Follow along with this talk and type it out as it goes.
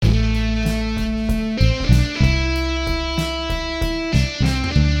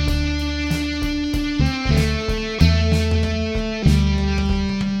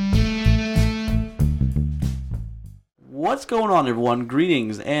going on, everyone?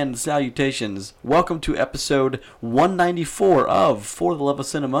 Greetings and salutations. Welcome to episode 194 of For the Love of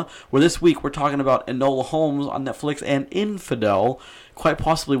Cinema, where this week we're talking about Enola Holmes on Netflix and Infidel, quite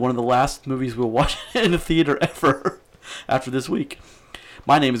possibly one of the last movies we'll watch in a theater ever after this week.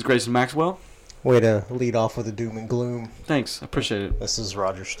 My name is Grayson Maxwell. Way to lead off with a doom and gloom. Thanks, I appreciate it. This is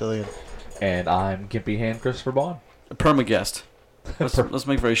Roger Stillion. And I'm Gimpy Hand Christopher Bond. A perma-guest. Let's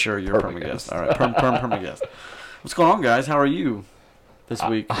make very sure you're a perma-guest. All right, perma-guest. What's going on, guys? How are you this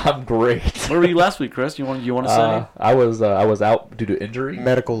week? I'm great. Where were you last week, Chris? You want to say? I was out due to injury.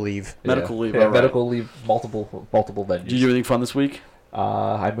 Medical leave. Medical leave. Yeah, right. Medical leave. Multiple venues. Did you do anything fun this week?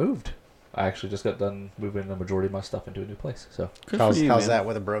 I moved. I actually just got done moving the majority of my stuff into a new place. So How's that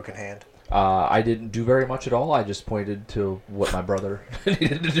with a broken hand? I didn't do very much at all. I just pointed to what my brother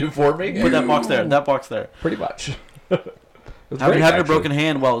needed to do for me. Put that box there. That box there. Pretty much. Having a broken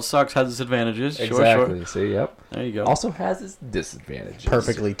hand, while it sucks, has its advantages. Exactly. Sure. See, yep. There you go. Also has its disadvantages.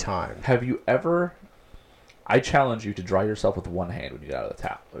 Perfectly timed. Have you ever? I challenge you to dry yourself with one hand when you get out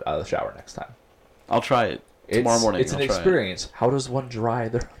of the shower next time. I'll try it tomorrow morning. It's an experience. How does one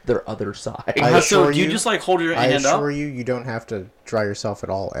dry their other side? So do you just like hold your hand up? I assure you don't have to dry yourself at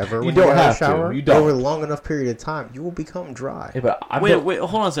all ever. You don't have to. You don't. Over a long enough period of time, you will become dry. Yeah, but wait,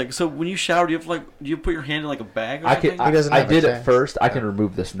 hold on a second. So when you shower, do you put your hand in like a bag or something? I did it first. I can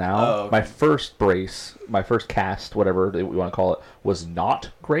remove this now. Oh, okay. My first brace, my first cast, whatever we want to call it, was not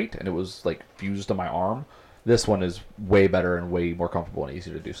great, and it was like fused to my arm. This one is way better and way more comfortable and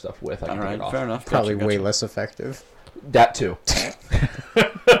easier to do stuff with. All right, fair enough. Probably way less effective. That too.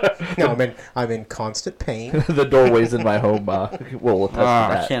 No, I'm in constant pain. The doorways in my home will attest to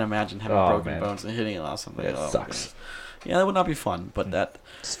that. I can't imagine having broken bones and hitting it on something. It sucks. Yeah, that would not be fun, but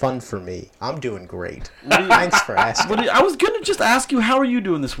it's fun for me. I'm doing great. Thanks for asking. I was going to just ask you, how are you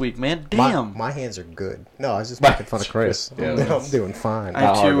doing this week, man? Damn. My hands are good. No, I was just making fun of Chris. Yeah, I'm doing fine. I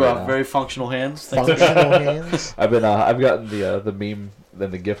have two very functional hands. Functional hands? I've gotten the meme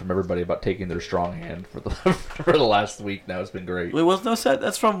and the gift from everybody about taking their strong hand for the last week now. It's been great. It was no set.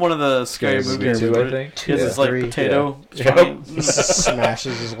 That's from one of the scary movies. Two, I think. It's like potato. Yeah. Strong He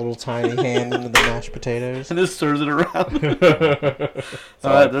smashes his little tiny hand into the mashed potatoes. and just stirs it around.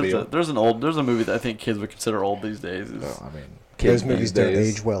 There's a movie that I think kids would consider old these days. Those movies don't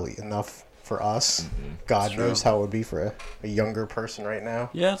age well enough for us. Mm-hmm. God knows how it would be for a younger person right now.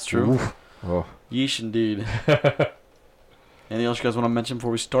 Yeah, it's true. Oh. Yeesh, indeed. Anything else you guys want to mention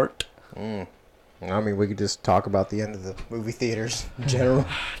before we start? I mean, we could just talk about the end of the movie theaters in general.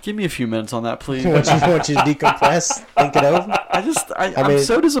 Give me a few minutes on that, please. want you to decompress, think it over? I'm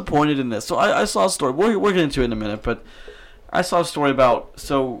so disappointed in this. So I saw a story. We'll get into it in a minute, but I saw a story about...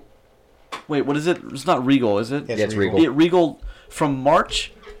 Wait, what is it? It's not Regal, is it? Yes, it's Regal. Regal, from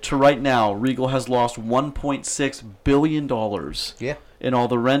March to right now, Regal has lost $1.6 billion in all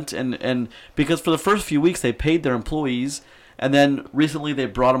the rent. And because for the first few weeks, they paid their employees... And then recently they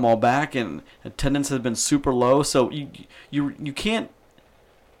brought them all back, and attendance has been super low. So you can't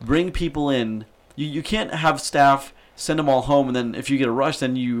bring people in. You can't have staff send them all home, and then if you get a rush,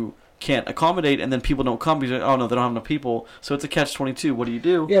 then you can't accommodate, and then people don't come because oh no, they don't have enough people. So it's a catch-22. What do you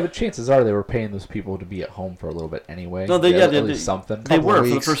do? Yeah, but chances are they were paying those people to be at home for a little bit anyway. No, at least something. They were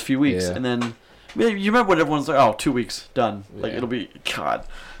for the first few weeks, yeah. And then you remember when everyone's like, oh, 2 weeks done. Like it'll be God.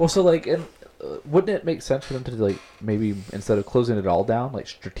 Well, so wouldn't it make sense for them to maybe instead of closing it all down,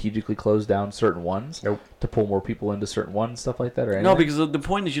 strategically close down certain ones? Nope. To pull more people into certain ones, stuff like that, or anything? No, because the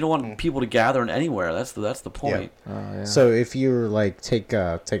point is you don't want people to gather in anywhere. That's the point. Yeah. Yeah. So if you take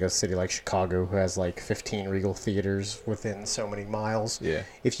a city like Chicago, who has 15 Regal theaters within so many miles,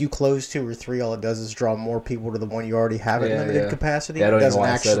 if you close 2 or 3, all it does is draw more people to the one you already have at limited capacity. It doesn't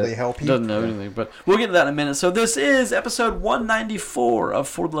actually help you. Doesn't know anything, but we'll get to that in a minute. So this is episode 194 of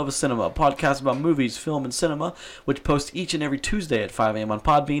For the Love of Cinema, a podcast about movies, film, and cinema, which posts each and every Tuesday at 5 a.m. on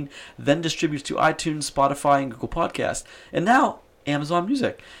Podbean, then distributes to iTunes, Spotify, and Google Podcasts, and now Amazon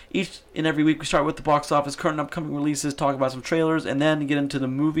Music. Each and every week we start with the box office, current and upcoming releases, talk about some trailers, and then get into the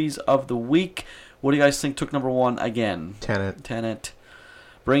movies of the week. What do you guys think took number 1 again? Tenet.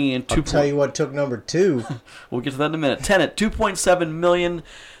 Bringing in 2. I'll tell you what took number 2. We'll get to that in a minute. Tenet, 2.7 million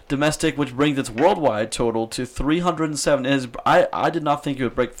domestic, which brings its worldwide total to 307. I did not think it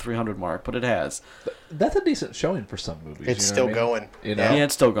would break the 300 mark, but it has. that's a decent showing for some movies. It's still going. You know? Yeah,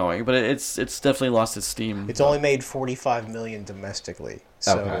 it's still going, but it's definitely lost its steam. It's only made $45 million domestically,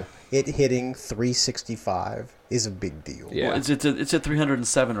 so it hitting 365 is a big deal. Yeah, well, it's at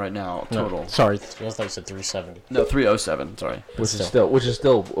 307 right now total. No, sorry, I thought you said 370. No, 307. Sorry. Which is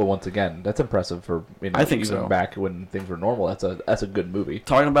still once again, that's impressive for I think even back when things were normal. That's a good movie.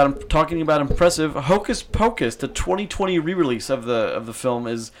 Talking about impressive, Hocus Pocus, the 2020 re-release of the film,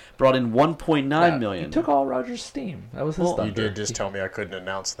 is brought in 1.9 million. You took all Roger's steam. That was his thunder. You did just tell me I couldn't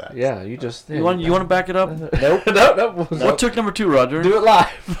announce that. Yeah, you just. You want to back it up? Nope. Nope. What took number 2, Roger? Do it live.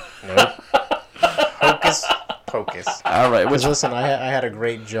 Nope. Hocus Pocus. All right. Listen, I had a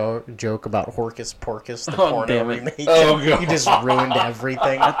great joke about Horcus Porcus, the porno remake. Oh, God. You just ruined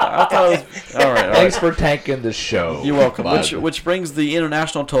everything. I thought it was, all right. Thanks for tanking the show. You're welcome. Which brings the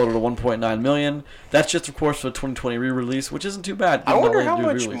international total to 1.9 million. That's just, of course, for the 2020 re-release, which isn't too bad. I wonder how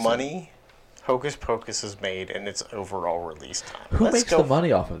much money Hocus Pocus has made in its overall release time. Who makes the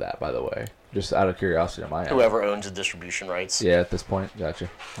money off of that, by the way? Just out of curiosity on my end. Whoever owns the distribution rights. Yeah, at this point. Gotcha.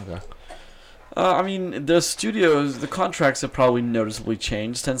 Okay. I mean, the studios, the contracts have probably noticeably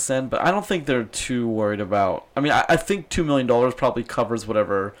changed since then, but I don't think they're too worried about... I mean, I think $2 million probably covers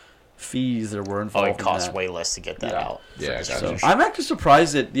whatever fees there were involved in that. It costs way less to get that out. Yeah, so I'm actually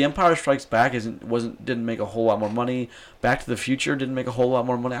surprised that The Empire Strikes Back didn't make a whole lot more money. Back to the Future didn't make a whole lot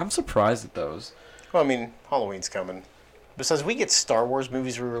more money. I'm surprised at those. Well, I mean, Halloween's coming. Besides, we get Star Wars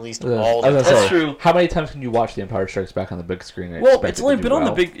movies re-released all the time. That's true. How many times can you watch The Empire Strikes Back on the big screen? Well, it's only been on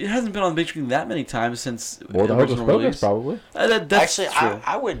the big. It hasn't been on the big screen that many times since more than Hocus Pocus, probably. That's actually true.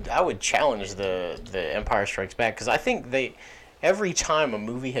 I would challenge the Empire Strikes Back, because I think every time a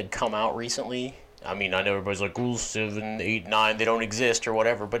movie had come out recently. I mean, I know everybody's like, "Ooh, 7, 8, 9, they don't exist" or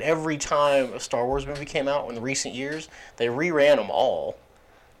whatever. But every time a Star Wars movie came out in the recent years, they reran them all.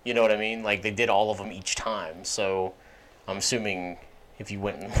 You know what I mean? Like, they did all of them each time. So I'm assuming if you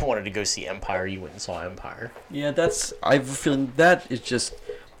went and wanted to go see Empire, you went and saw Empire. Yeah, I have a feeling that is just...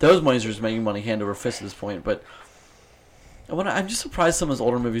 Those movies are just making money hand over fist at this point, but... I'm just surprised some of those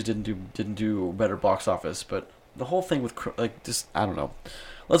older movies didn't do better box office, but the whole thing with... I don't know.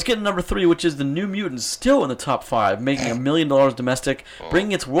 Let's get to number 3, which is The New Mutants, still in the top 5, making $1 million domestic,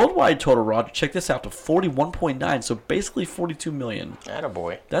 bringing its worldwide total, Roger, check this out, to 41.9, so basically $42 million.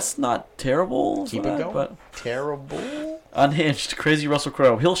 Attaboy. That's not terrible. Keep it going. But terrible. Unhinged, Crazy Russell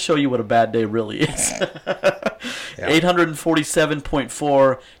Crowe. He'll show you what a bad day really is.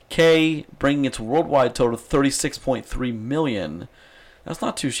 847.4K, bringing its worldwide total to 36.3 million. That's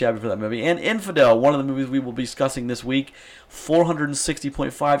not too shabby for that movie. And Infidel, one of the movies we will be discussing this week,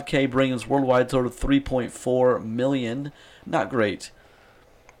 460.5K, bringing its worldwide total to 3.4 million. Not great.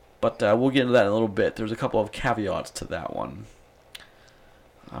 But we'll get into that in a little bit. There's a couple of caveats to that one.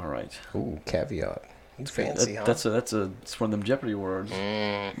 All right. Ooh, caveat. It's fancy, huh? It's one of them Jeopardy words.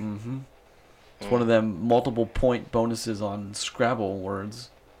 Mm-hmm. It's one of them multiple point bonuses on Scrabble words.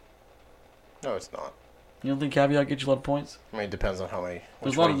 No, it's not. You don't think caveat gets you a lot of points? I mean, it depends on how many.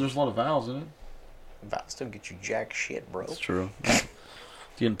 There's a lot of vowels in it. Vowels don't get you jack shit, bro. That's true.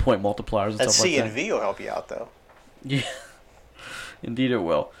 You can point multipliers and stuff like that. C and V will help you out, though. Yeah. Indeed it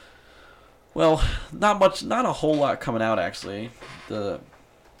will. Well, not a whole lot coming out, actually.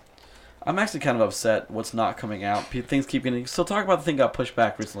 I'm actually kind of upset what's not coming out. Things keep getting... So talk about the thing that got pushed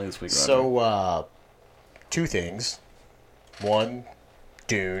back recently this week. Roger. So, 2 things. 1,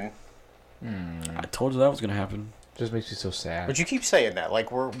 Dune. I told you that was going to happen. Just makes you so sad. But you keep saying that,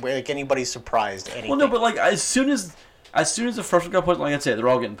 like we're like anybody's surprised anything. Well, no, but like as soon as the first one got pushed, like I said, they're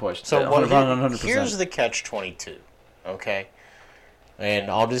all getting pushed. So 100%. Here's the catch-22, okay?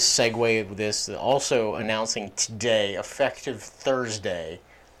 And I'll just segue with this. Also announcing today, effective Thursday,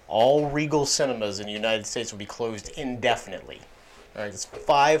 all Regal cinemas in the United States will be closed indefinitely. All right, it's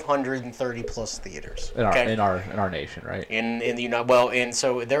 530 plus theaters in our nation, right? In the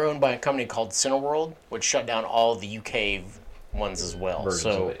so they're owned by a company called Cineworld, which shut down all the UK ones as well. Versions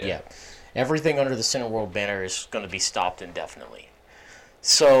so of it, yeah, everything under the Cineworld banner is going to be stopped indefinitely.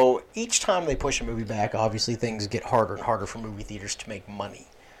 So each time they push a movie back, obviously things get harder and harder for movie theaters to make money.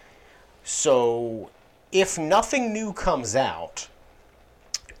 So if nothing new comes out,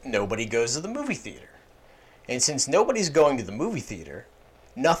 nobody goes to the movie theater. And since nobody's going to the movie theater,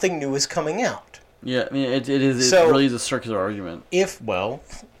 nothing new is coming out. Yeah, I mean, it really is a circular argument. It's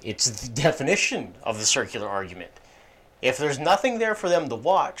the definition of the circular argument. If there's nothing there for them to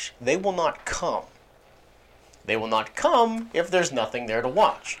watch, they will not come. They will not come if there's nothing there to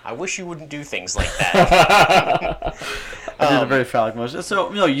watch. I wish you wouldn't do things like that. I did a very phallic motion. So,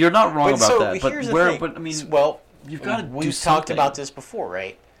 no, you're not wrong about that. But here's the thing. But I mean, well, you've got to do something. We've talked about this before,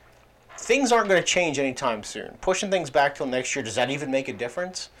 right? things aren't going to change anytime soon. Pushing things back till next year, does that even make a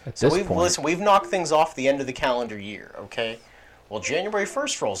difference? At this point. Listen, we've knocked things off the end of the calendar year, okay? Well, January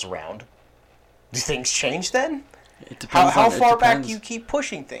 1st rolls around. Do things change then? It depends. How far back do you keep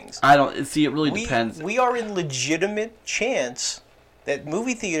pushing things? I don't see. It really depends. We are in legitimate chance that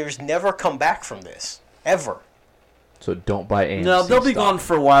movie theaters never come back from this ever. So don't buy AMC. No, they'll be stock. gone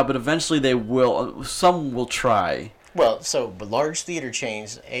for a while, but eventually they will. Some will try. Well, but large theater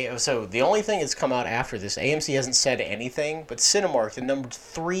chains. So the only thing that's come out after this, AMC hasn't said anything, but Cinemark, the number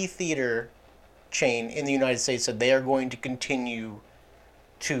 3 theater chain in the United States, said they are going to continue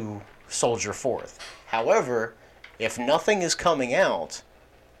to soldier forth. However, if nothing is coming out,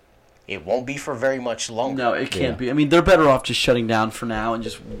 it won't be for very much longer. No, it can't be. I mean, they're better off just shutting down for now and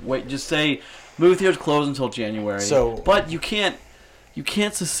just wait. Just say movie theaters close until January. But you can't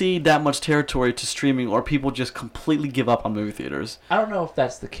secede that much territory to streaming, or people just completely give up on movie theaters. I don't know if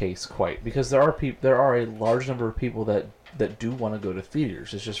that's the case quite, because there are a large number of people that do want to go to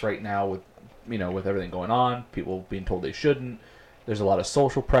theaters. It's just right now with everything going on, people being told they shouldn't. There's a lot of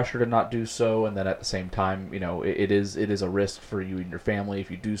social pressure to not do so, and then at the same time, it is a risk for you and your family if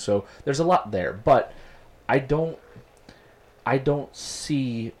you do so. There's a lot there, but I don't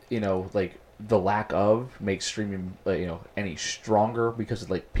see like the lack of makes streaming any stronger because of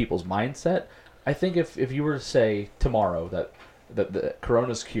like people's mindset. I think if you were to say tomorrow that the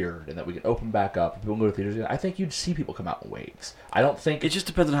corona's cured and that we can open back up and people can go to theaters again, I think you'd see people come out in waves. I don't think it just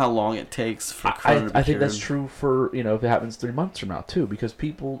depends on how long it takes for corona to be I think cured. that's true for if it happens 3 months from now too, because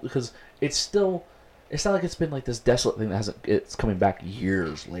it's not like it's been like this desolate thing that it's coming back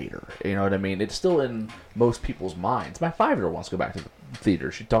years later. You know what I mean? It's still in most people's minds. My 5-year-old wants to go back to the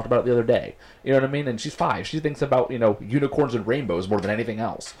theater. She talked about it the other day. You know what I mean? And she's 5. She thinks about unicorns and rainbows more than anything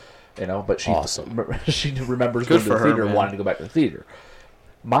else. But she she remembers going to the theater and wanting to go back to the theater.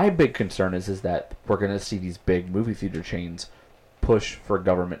 My big concern is that we're going to see these big movie theater chains push for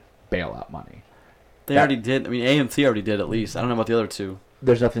government bailout money. They already did. I mean, AMC already did at least. I don't know about the other two.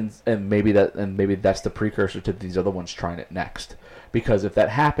 There's nothing, and maybe that's the precursor to these other ones trying it next. Because if that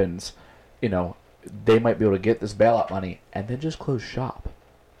happens, they might be able to get this bailout money and then just close shop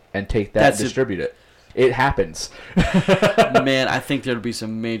and take that and distribute it. It happens. Man, I think there'd be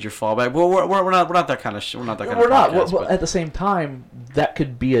some major fallback. Well, we're not that kind of we're not that kind of podcast. Well, at the same time, that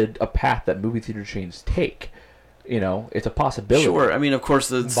could be a path that movie theater chains take. It's a possibility. Sure. I mean, of course,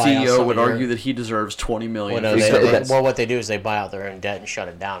 the CEO would argue that he deserves $20 million. What they do is they buy out their own debt and shut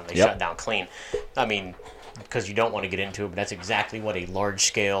it down. They shut it down clean. I mean, because you don't want to get into it, but that's exactly what a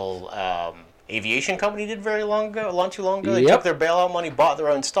large-scale aviation company did not too long ago. They took their bailout money, bought their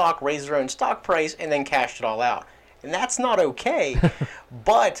own stock, raised their own stock price, and then cashed it all out. And that's not okay.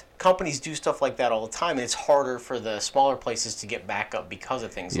 But companies do stuff like that all the time, and it's harder for the smaller places to get back up because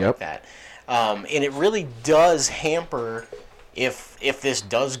of things like that. And it really does hamper if this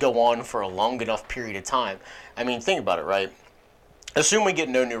does go on for a long enough period of time. I mean, think about it, right? Assume we get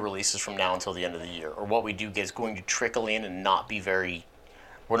no new releases from now until the end of the year, or what we do get is going to trickle in and not be very...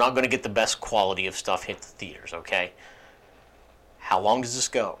 We're not going to get the best quality of stuff hit the theaters, okay? How long does this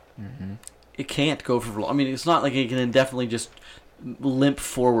go? Mm-hmm. It can't go for long. I mean, it's not like it can indefinitely just limp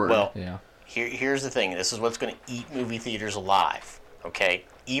forward. Well, here's the thing. This is what's going to eat movie theaters alive, okay?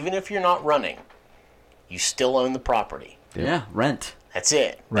 Even if you're not running, you still own the property. Yeah, rent. That's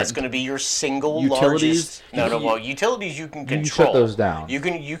it. Rent. That's going to be your single utilities? Largest... Well, utilities you can control. You shut those down. You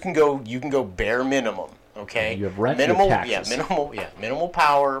can go bare minimum. Okay. You have rent. Minimal, you have taxes. Minimal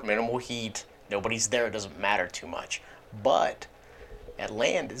power, minimal heat. Nobody's there. It doesn't matter too much. But that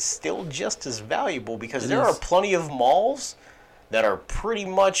land is still just as valuable because there are plenty of malls that are pretty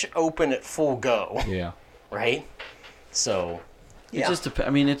much open at full go. Yeah. Right. So. Yeah.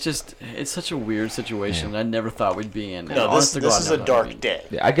 It's such a weird situation. I never thought we'd be in. No, this is a dark day.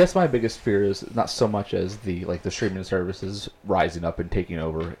 Yeah, I guess my biggest fear is not so much as the streaming services rising up and taking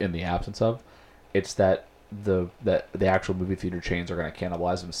over in the absence of. It's that the actual movie theater chains are going to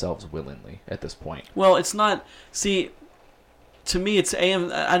cannibalize themselves willingly at this point. Well, it's not. See, to me, it's and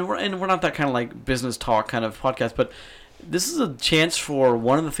we're not that kind of like business talk kind of podcast, but this is a chance for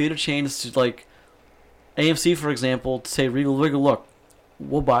one of the theater chains to like AMC, for example, to say, Regal, look,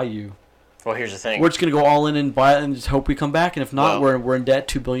 we'll buy you. Well, here's the thing. We're just going to go all in and buy it and just hope we come back. And if not, we're in debt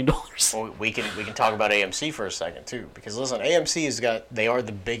 $2 billion. Well, we can talk about AMC for a second, too. Because, listen, AMC they are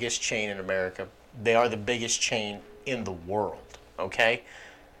the biggest chain in America. They are the biggest chain in the world, okay?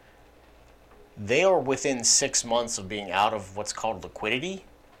 They are within 6 months of being out of what's called liquidity.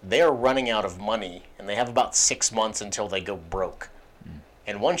 They are running out of money, and they have about 6 months until they go broke.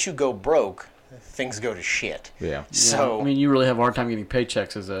 And once you go broke, things go to shit. Yeah. So I mean, you really have a hard time getting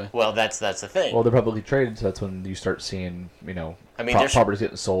paychecks as a. Well, that's the thing. Well, they're publicly traded, so that's when you start seeing, properties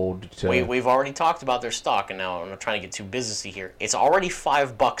getting sold. We've already talked about their stock, and now I'm not trying to get too businessy here. It's already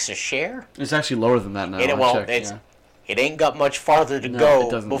 $5 a share. It's actually lower than that now. It ain't got much farther to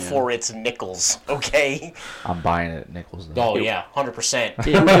go before it's nickels, okay? I'm buying it at nickels. Oh, yeah, 100%.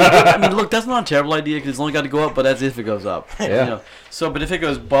 I mean, look, that's not a terrible idea because it's only got to go up, but that's if it goes up. Yeah. But if it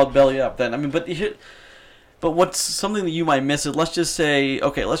goes belly up, then, I mean, but what's something that you might miss is, let's just say,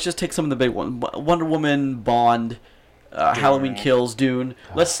 okay, let's just take some of the big ones. Wonder Woman, Bond, Halloween Kills, Dune.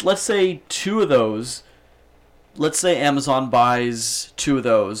 Let's say two of those, let's say Amazon buys two of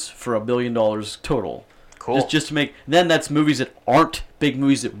those for $1 billion total. Cool. Just to make, then that's movies that aren't big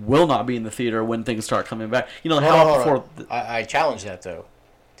movies that will not be in the theater when things start coming back. I challenge that though.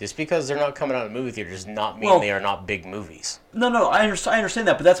 Just because they're not coming out of movie theaters does not mean they are not big movies. No, I understand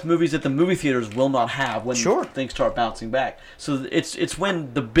that, but that's movies that the movie theaters will not have when things start bouncing back. So it's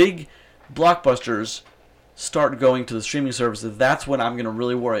when the big blockbusters start going to the streaming services. That's when I'm going to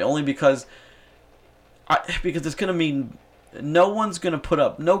really worry. Only because it's going to mean no one's going to put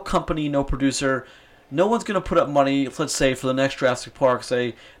up, no company, no producer. No one's going to put up money, let's say, for the next Jurassic Park,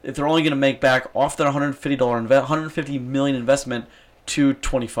 say, if they're only going to make back off their $150 million investment to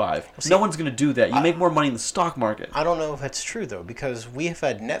 $25. No one's going to do that. You make more money in the stock market. I don't know if that's true, though, because we have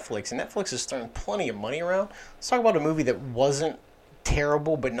had Netflix, and Netflix has thrown plenty of money around. Let's talk about a movie that wasn't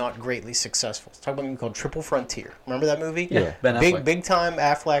terrible but not greatly successful. Let's talk about a movie called Triple Frontier. Remember that movie? Yeah. Ben Affleck. Big time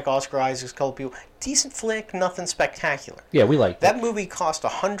Affleck, Oscar Isaac, a couple people. Decent flick, nothing spectacular. Yeah, we like that. That movie cost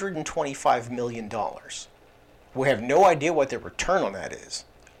 $125 million. We have no idea what their return on that is.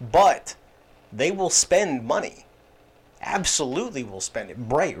 But they will spend money. Absolutely will spend it.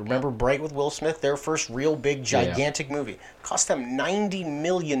 Bright. Remember Bright with Will Smith? Their first real big, gigantic movie. Cost them $90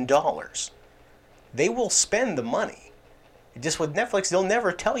 million. They will spend the money. Just with Netflix, they'll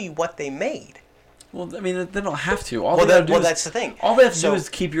never tell you what they made. Well, I mean, they don't have to. That's the thing. All they have to do is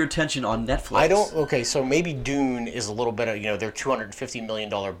keep your attention on Netflix. Okay, so maybe Dune is a little bit of, their $250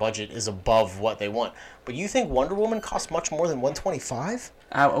 million budget is above what they want. But you think Wonder Woman costs much more than $125?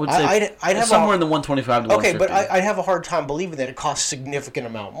 I would say I'd have somewhere in the $125 to $150. Okay, but I'd have a hard time believing that it costs a significant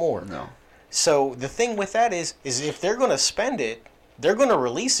amount more. No. So the thing with that is if they're going to spend it, they're going to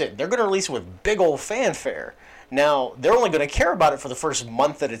release it. They're going to release it with big old fanfare. Now, they're only going to care about it for the first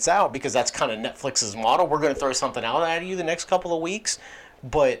month that it's out because that's kind of Netflix's model. We're going to throw something out at you the next couple of weeks.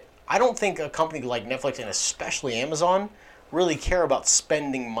 But I don't think a company like Netflix and especially Amazon really care about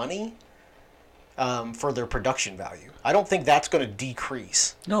spending money for their production value. I don't think that's going to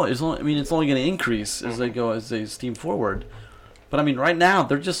decrease. No, it's only going to increase as they steam forward. But I mean, right now,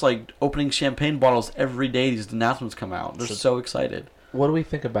 they're just like opening champagne bottles every day these announcements come out. They're so excited. What do we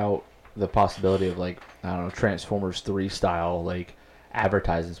think about the possibility of Transformers 3 style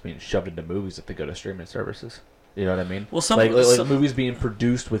advertisements being shoved into movies if they go to streaming services? You know what I mean? Well, some movies being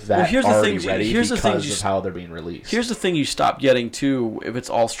produced with that already ready because of how they're being released. Here's the thing: you stop getting too if it's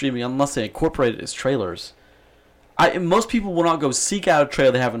all streaming unless they incorporate it as trailers. Most people will not go seek out a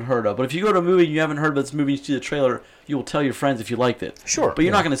trailer they haven't heard of. But if you go to a movie and you haven't heard of this movie, you see the trailer, you will tell your friends if you liked it. Sure. But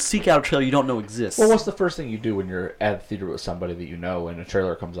you're not going to seek out a trailer you don't know exists. Well, what's the first thing you do when you're at the theater with somebody that you know and a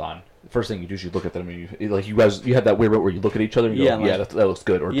trailer comes on? The first thing you do is you look at them and you have that weird bit where you look at each other and you go, that looks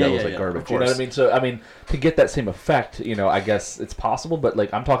good, or that looks like garbage. You know what I mean? So, to get that same effect, I guess it's possible, but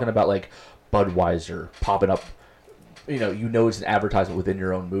I'm talking about Budweiser popping up. It's an advertisement within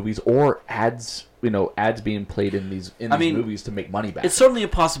your own movies or ads. Ads being played in these movies to make money back. It's certainly a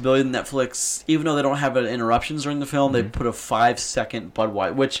possibility that Netflix, even though they don't have interruptions during the film, they put a 5-second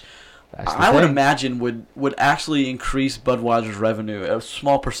Budweiser, which I would imagine would actually increase Budweiser's revenue, a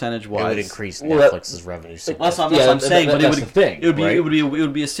small percentage-wise. It would increase Netflix's revenue. That's what I'm saying, but it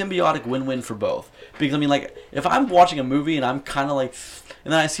would be a symbiotic win-win for both. Because if I'm watching a movie and I'm kind of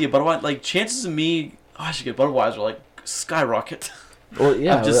and then I see a Budweiser, chances of me, I should get Budweiser, skyrocket. Well,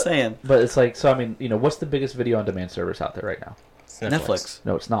 yeah, I'm just saying. But it's what's the biggest video on demand service out there right now? It's Netflix.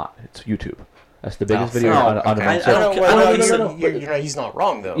 No, it's not. It's YouTube. That's the biggest video on demand service. He's not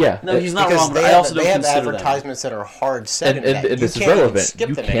wrong though. Yeah, no, he's not wrong. But I also don't consider advertisements that are hard set. And this is relevant.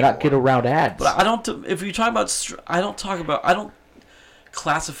 You cannot get around ads. But I don't. If you talk about, I don't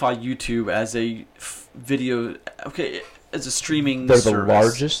classify YouTube as a video. Okay. As a streaming They're service. The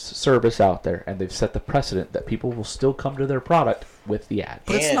largest service out there, and they've set the precedent that people will still come to their product with the ad.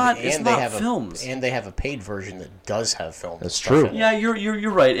 But it's not films. And they have a paid version that does have films. That's true. Yeah, you're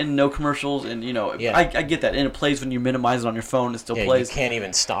right. And no commercials, and I get that. And it plays when you minimize it on your phone. It still plays. You can't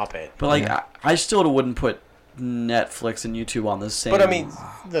even stop it. But I still wouldn't put Netflix and YouTube on the same. But I mean,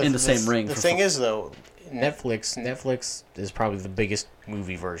 in the same ring. The thing is, though, Netflix is probably the biggest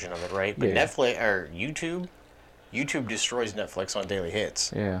movie version of it, right? But Netflix or YouTube destroys Netflix on daily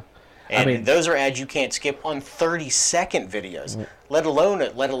hits. Yeah. And I mean, those are ads you can't skip on 30-second videos, let alone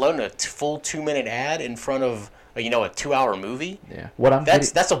a full 2-minute ad in front of a 2-hour movie. Yeah,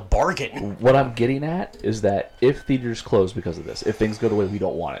 that's a bargain. What I'm getting at is that if theaters close because of this, if things go the way we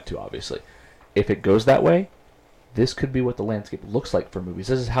don't want it to, obviously, if it goes that way, this could be what the landscape looks like for movies.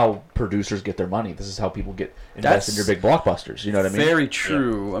 This is how producers get their money. This is how people invest in your big blockbusters. You know what I mean? Very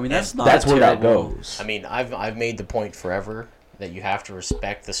true. Yeah. I mean, that's where that goes. I mean, I've made the point forever that you have to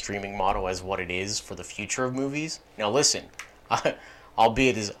respect the streaming model as what it is for the future of movies. Now, listen,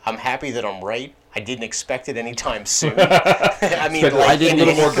 I'm happy that I'm right. I didn't expect it anytime soon. I mean, I did a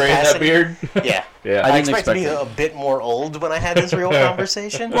little more gray in that beard. Yeah. I expect to be a bit more old when I had this real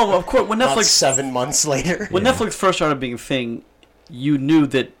conversation. Well, of course, when Netflix... Not 7 months later. When Netflix first started being a thing, you knew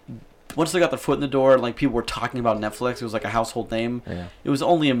that once they got their foot in the door and people were talking about Netflix, it was like a household name. Yeah. It was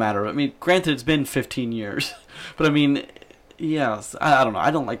only a matter of... I mean, granted, it's been 15 years. But I mean... Yes, I don't know.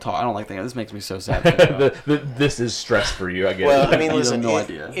 I don't like thinking. This makes me so sad. This is stress for you, I guess. Well, I mean, listen,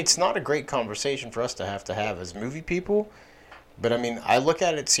 idea. It's not a great conversation for us to have as movie people. But I mean, I look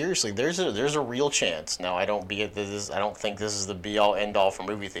at it seriously. There's a real chance. Now, I don't think this is the be all end all for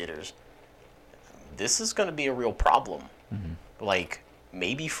movie theaters. This is going to be a real problem. Mm-hmm.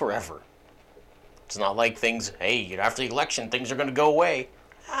 Maybe forever. It's not like things. Hey, after the election, things are going to go away.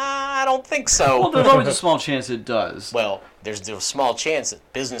 I don't think so. Well, there's always a small chance it does. Well, there's a small chance that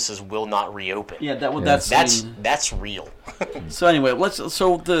businesses will not reopen. Yeah, that's real. So anyway, let's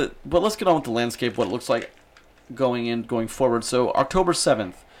get on with the landscape. What it looks like going forward. So October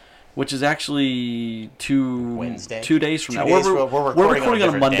 7th, which is actually two days from now. We're recording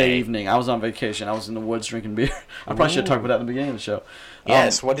on a Monday evening. I was on vacation. I was in the woods drinking beer. I probably should have talked about that in the beginning of the show.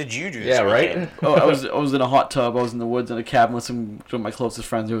 Yes. What did you do? Right. I was in a hot tub. I was in the woods in a cabin with some of my closest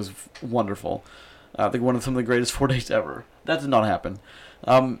friends. It was wonderful. I think one of some of the greatest 4 days ever. That did not happen.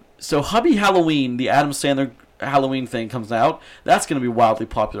 So Hubby Halloween, the Adam Sandler Halloween thing comes out. That's going to be wildly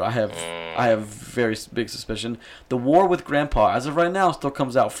popular. I have very big suspicion. The War with Grandpa, as of right now, still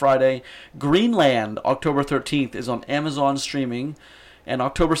comes out Friday. Greenland, October 13th, is on Amazon streaming. And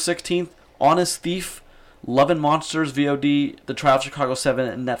October 16th, Honest Thief, Love and Monsters VOD, The Trial of Chicago 7,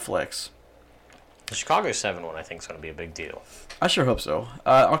 and Netflix. The Chicago 7 one, I think, is going to be a big deal. I sure hope so.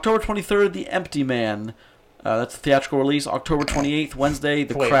 October 23rd, The Empty Man. That's a theatrical release. October 28th, Wednesday,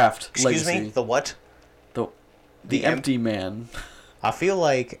 The Craft excuse Legacy. Me? The what? The Empty Man. I feel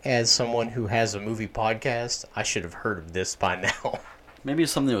like, as someone who has a movie podcast, I should have heard of this by now. Maybe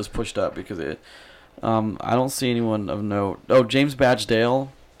it's something that was pushed up because I don't see anyone of note. Oh, James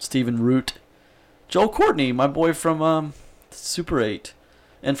Badge-Dale, Stephen Root, Joel Courtney, my boy from Super 8,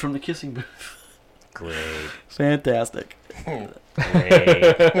 and from The Kissing Booth. Great. Fantastic.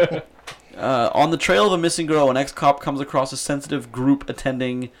 Great. On the trail of a missing girl, an ex-cop comes across a secretive group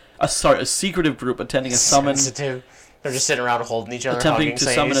attending a summon. Sensitive. They're just sitting around holding each other, attempting to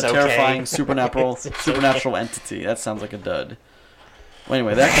summon a terrifying supernatural entity. That sounds like a dud. Well,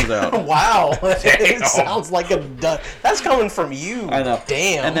 anyway, that comes out. Wow, it sounds like a dud. That's coming from you. I know.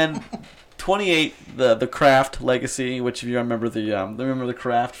 Damn. And then 28, the Craft Legacy, which if you remember the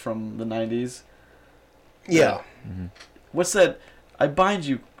Craft from the 90s. Yeah. Mm-hmm. What's that? I bind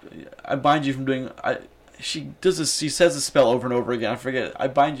you from doing. She does this. She says the spell over and over again. I forget. I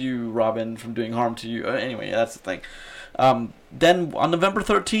bind you, Robin, from doing harm to you. Anyway, that's the thing. Then on November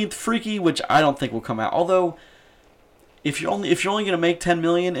 13th, Freaky, which I don't think will come out. Although, if you're only going to make $10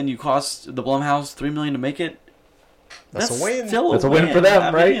 million and you cost the Blumhouse $3 million to make it, that's a win. That's a win for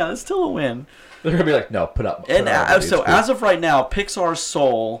them, right? Yeah, it's still a win. They're gonna be like, no, put up. And as of right now, Pixar's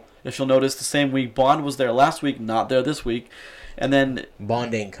Soul. If you'll notice, the same week Bond was there last week, not there this week. And then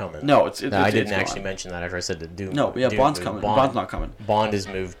Bond ain't coming. No, I didn't actually mention that after I said the Doom. No, yeah, Bond's coming. Bond's not coming. Bond is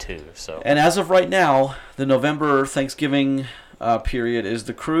moved too. So. And as of right now, the November Thanksgiving period is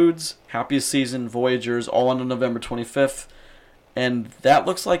The Croods, Happiest Season, Voyagers, all on November 25th. And that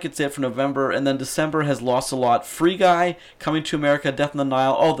looks like it's it for November. And then December has lost a lot. Free Guy, Coming to America, Death on the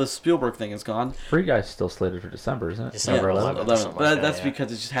Nile. Oh, the Spielberg thing is gone. Free Guy's still slated for December, isn't it? December 11th. But that's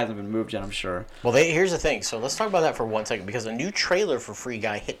because it just hasn't been moved yet, I'm sure. Well, here's the thing. So let's talk about that for 1 second, because a new trailer for Free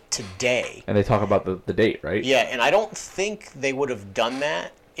Guy hit today. And they talk about the date, right? Yeah, and I don't think they would have done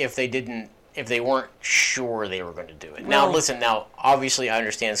that if they weren't sure they were going to do it. Well, now, listen, obviously I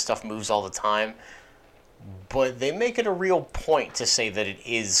understand stuff moves all the time. but they make it a real point to say that it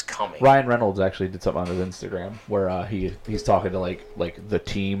is coming. Ryan Reynolds actually did something on his Instagram where he's talking to like the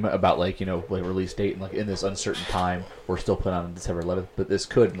team about like release date and like in this uncertain time we're still putting on December 11th, but this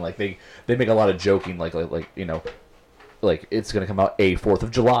could, and like they make a lot of joking like it's gonna come out 4th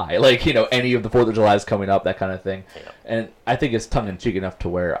of July, like any of the 4th of July is coming up, that kind of thing. Yeah. And I think it's tongue in cheek enough to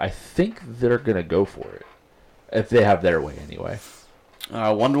where I think they're gonna go for it if they have their way anyway.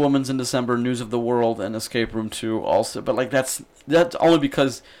 Wonder Woman's in December, News of the World, and Escape Room 2 also. But like that's only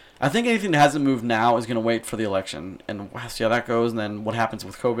because I think anything that hasn't moved now is going to wait for the election and see how that goes, and then what happens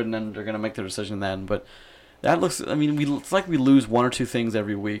with COVID, and then they're going to make their decision then. But that looks, I mean, it's like we lose one or two things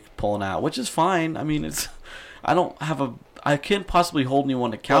every week pulling out, which is fine. I mean, I can't possibly hold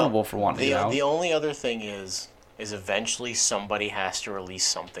anyone accountable for wanting to get out. The only other thing is eventually somebody has to release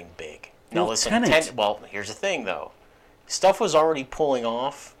something big. Now listen, here's the thing though. Stuff was already pulling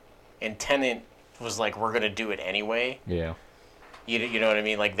off, and Tenet was like, we're going to do it anyway. Yeah. You know what I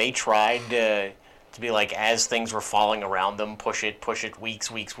mean? Like, they tried to be like, as things were falling around them, push it,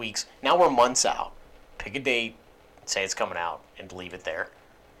 weeks. Now we're months out. Pick a date, say it's coming out, and leave it there.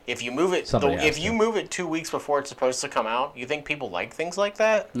 If you move it, you move it 2 weeks before it's supposed to come out, you think people like things like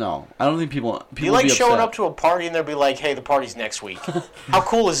that? No, I don't think people you like showing up to a party and they'll be like, hey, the party's next week. How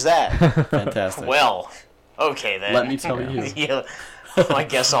cool is that? Fantastic. Well... Okay, then. Let me tell you. Yeah. I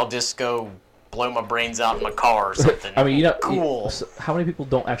guess I'll just go blow my brains out in my car or something. I mean, cool. How many people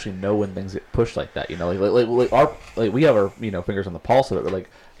don't actually know when things get pushed like that? We have our fingers on the pulse of it.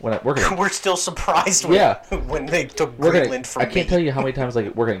 But we're still surprised when they took Greenland from me. I can't tell you how many times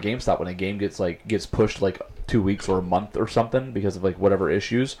working at GameStop when a game gets pushed 2 weeks or a month or something because of whatever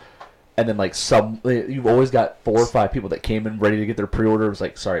issues. And then you've always got 4 or 5 people that came in ready to get their pre-order. It was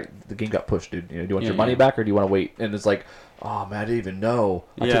like, sorry, the game got pushed, dude. Do you want your money back or do you want to wait? And it's like, oh man, I didn't even know.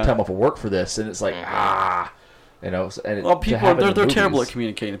 I took time off of work for this, and it's like, people they're terrible at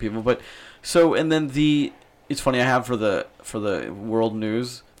communicating to people. But and then it's funny. I have for the world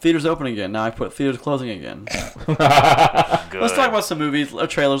news. Theaters open again. Now I put theaters closing again. Let's talk about some movies,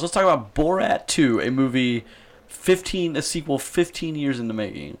 trailers. Let's talk about Borat 2, a movie. A sequel 15 years in the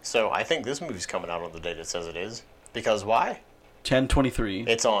making. So I think this movie's coming out on the date it says it is. Because why? 10/23.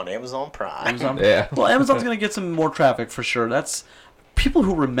 It's on Amazon Prime. Yeah. Well, Amazon's going to get some more traffic for sure. That's people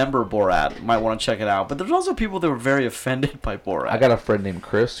who remember Borat might want to check it out. But there's also people that were very offended by Borat. I got a friend named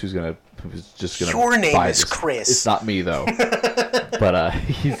Chris who's just gonna. Your name buy is this. Chris. It's not me though. But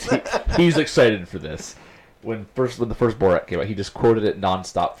he's excited for this. When the first Borat came out, he just quoted it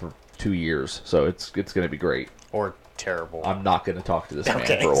nonstop for 2 years. So it's going to be great. Or terrible. I'm not going to talk to this man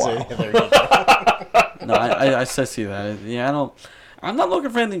for a while. So, there you go. No, I see that. Yeah, I'm not looking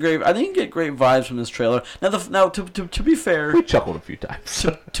for anything great. I didn't get great vibes from this trailer. Now, to be fair, we chuckled a few times.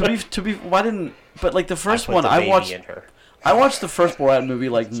 Why didn't? But the first one, I watched. I watched the first Borat movie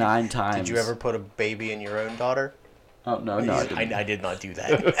 9 times. Did you ever put a baby in your own daughter? Oh no, I didn't. I did not do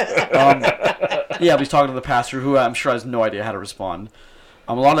that. Yeah, but he's talking to the pastor, who I'm sure has no idea how to respond.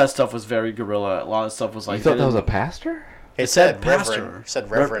 A lot of that stuff was very guerrilla. A lot of stuff was You thought that was a pastor? It said pastor. It said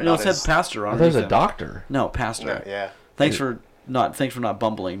reverend. No, it said pastor. I thought it was a doctor. No, pastor. No, yeah. Thanks for not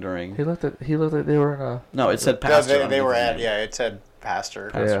bumbling during. He looked like they were in a. No, it said pastor. No, they were at. Yeah, it said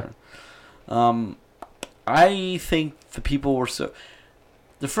pastor. Yeah. I think the people were so.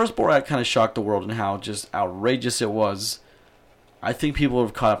 The first Borat kind of shocked the world in how just outrageous it was. I think people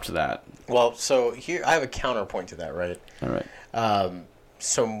have caught up to that. Well, so here I have a counterpoint to that, right? All right.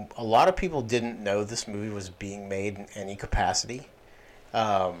 So a lot of people didn't know this movie was being made in any capacity.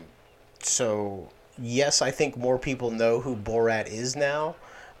 So yes, I think more people know who Borat is now,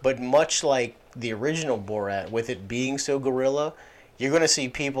 but much like the original Borat, with it being so guerrilla, you're going to see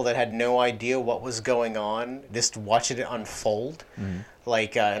people that had no idea what was going on, just watching it unfold. Mm-hmm.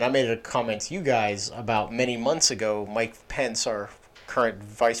 And I made a comment to you guys about many months ago, Mike Pence, our current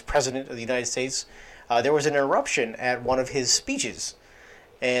Vice President of the United States, there was an interruption at one of his speeches.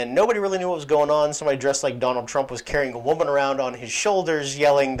 And nobody really knew what was going on. Somebody dressed like Donald Trump was carrying a woman around on his shoulders,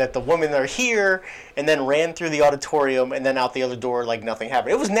 yelling that the women are here, and then ran through the auditorium and then out the other door like nothing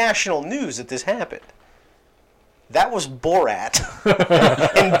happened. It was national news that this happened. That was Borat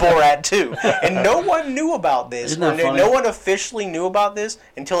in Borat 2. And no one knew about this. No one officially knew about this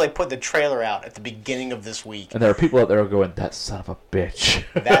until they put the trailer out at the beginning of this week. And there are people out there going, that son of a bitch.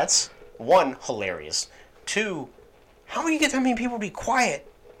 That's, 1, hilarious. 2, how do you get that many people to be quiet?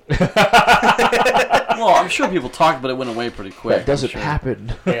 Well, I'm sure people talked, but it went away pretty quick. That doesn't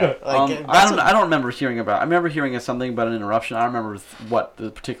happen. Yeah, I don't remember hearing about. I remember hearing something about an interruption. I don't remember what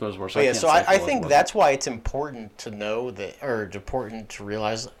the particulars were. So I think that's why it's important to know that, or important to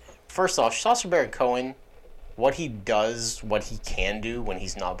realize. First off, Sacha Baron Cohen what he does, what he can do when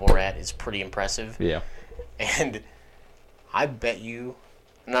he's not Borat is pretty impressive. Yeah. And I bet you...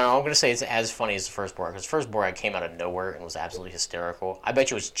 No, I'm going to say it's as funny as the first Borat, because the first Borat came out of nowhere and was absolutely hysterical. I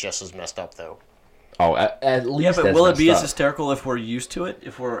bet you it's just as messed up, though. Oh, at least. Yeah, but will it be as hysterical if we're used to it?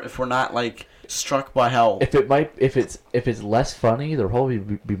 If we're not like struck by how? If it's less funny, there'll probably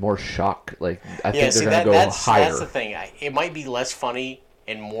be more shock. Like I think they're gonna go higher. That's the thing. It might be less funny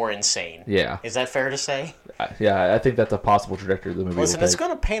and more insane. Yeah. Is that fair to say? Yeah, I think that's a possible trajectory of the movie. Listen, it's going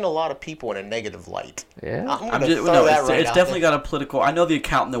to paint a lot of people in a negative light. Yeah. It's definitely got a political. I know the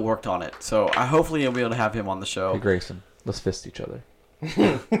accountant that worked on it, so hopefully I'll be able to have him on the show. Hey, Grayson, let's fist each other. we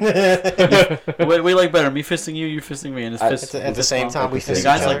like better me fisting you, you fisting me, and at the same time we fist each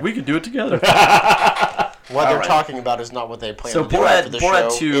other. Guys, like we could do it together. What they're talking about is not what they plan to do after the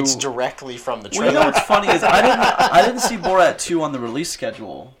Borat show. 2, it's directly from the trailer. Well, you know what's funny is I didn't see Borat 2 on the release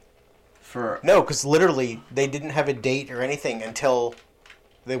schedule. No, because literally they didn't have a date or anything until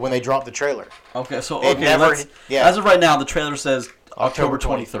when they dropped the trailer. Okay, so as of right now, the trailer says October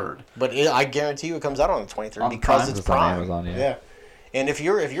 23rd. But I guarantee you it comes out on the 23rd because it's Prime. On Amazon, yeah. And if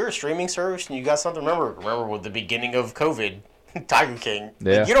you're a streaming service and you got something, remember with the beginning of COVID, Tiger King.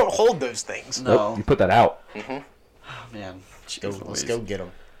 Yeah. You don't hold those things. No, nope, you put that out. Mm-hmm. Oh, man, let's go get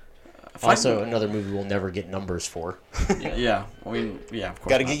them. Also, another movie we'll never get numbers for. yeah. I mean, yeah, of course.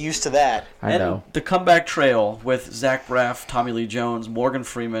 Got to get used to that. I know. The comeback trail with Zach Braff, Tommy Lee Jones, Morgan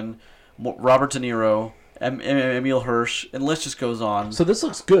Freeman, Robert De Niro, Emile Hirsch, and the list just goes on. So this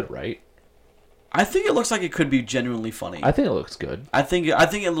looks good, right? I think it looks like it could be genuinely funny. I think it looks good. I think a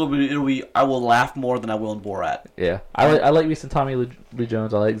little bit it'll be. I will laugh more than I will in Borat. Yeah, I like me some Tommy Lee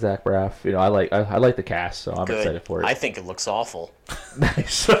Jones. I like Zach Braff. You know, I like the cast, so I'm excited for it. I think it looks awful.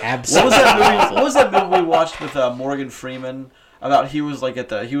 Nice. Absolutely. What was that movie we watched with Morgan Freeman about? He was like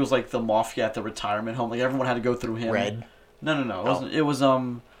the mafia at the retirement home. Like everyone had to go through him. Red. No. It wasn't. It was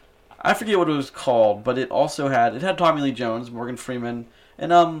I forget what it was called, but it also had Tommy Lee Jones, Morgan Freeman,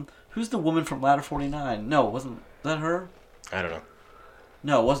 and who's the woman from Ladder 49? No, wasn't that her? I don't know.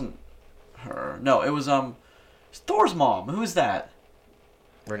 No, it wasn't her. No, it was Thor's mom. Who is that?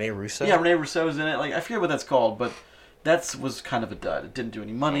 Renee Russo? Yeah, Renee Russo's in it. Like I forget what that's called, but that was kind of a dud. It didn't do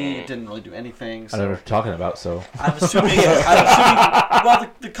any money. It didn't really do anything. So. I don't know what you're talking about, so... I'm assuming well,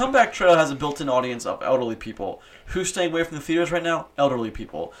 the comeback trail has a built-in audience of elderly people. Who's staying away from the theaters right now? Elderly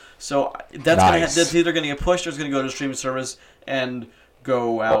people. So that's either going to get pushed or it's going to go to a streaming service and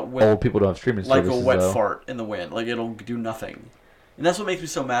go out with... Old people don't have streaming services, like a wet fart in the wind. Like, it'll do nothing. And that's what makes me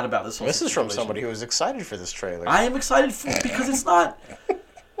so mad about this whole This situation. is from somebody who was excited for this trailer. I am excited because it's not...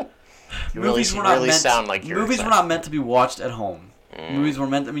 Movies were not meant to be watched at home. Movies were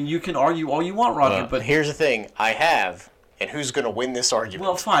meant... I mean, you can argue all you want, Rocket, but... Here's the thing. And who's going to win this argument?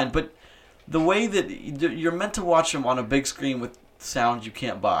 Well, fine, but the way that... You're meant to watch them on a big screen with sound you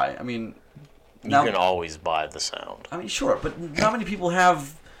can't buy. I mean... You can always buy the sound. I mean, sure, but not many people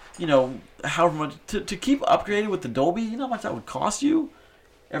have, however much... To keep upgraded with the Dolby, you know how much that would cost you?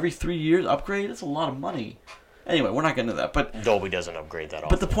 Every 3 years upgrade? That's a lot of money. Anyway, we're not getting into that, but... Dolby doesn't upgrade that often.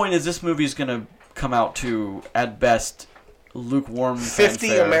 But the point is, this movie is going to come out to, at best, lukewarm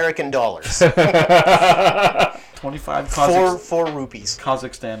 $50 American dollars. 25 4 rupees.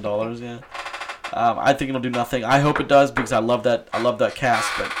 Kazakhstan dollars, yeah. I think it'll do nothing. I hope it does because I love that cast,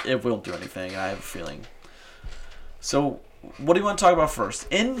 but it won't do anything. I have a feeling. So, what do you want to talk about first?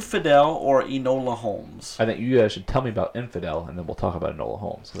 Infidel or Enola Holmes? I think you guys should tell me about Infidel, and then we'll talk about Enola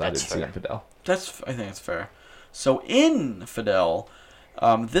Holmes because I didn't see Infidel. I think that's fair. So, Infidel,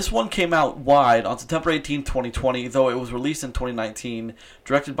 this one came out wide on September 18, 2020, though it was released in 2019.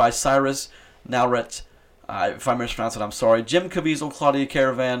 Directed by Cyrus Nowret. If I mispronounced it, I'm sorry. Jim Caviezel, Claudia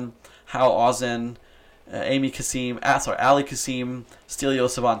Caravan, Hal Ozen, Ali Kassim, Stelio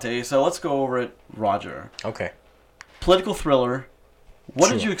Savante. So let's go over it, Roger. Okay. Political thriller.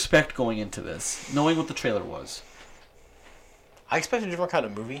 What did you expect going into this, knowing what the trailer was? I expected a different kind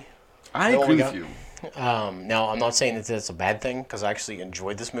of movie. I agree with you. Now, I'm not saying that that's a bad thing, because I actually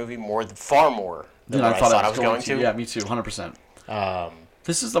enjoyed this movie far more than I thought I was going to. Yeah, me too, 100%.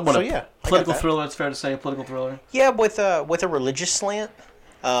 This is political thriller, it's fair to say, a political thriller? Yeah, with a religious slant,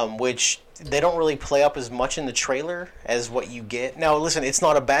 which they don't really play up as much in the trailer as what you get. Now, listen, it's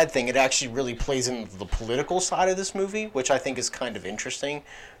not a bad thing. It actually really plays into the political side of this movie, which I think is kind of interesting,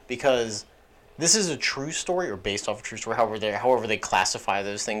 because this is a true story, or based off a true story, however they classify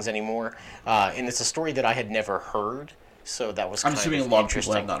those things anymore. And it's a story that I had never heard, so that was kind of interesting. I'm assuming a lot of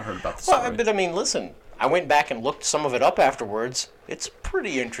people have not heard about the story. Well, but I mean, listen, I went back and looked some of it up afterwards. It's a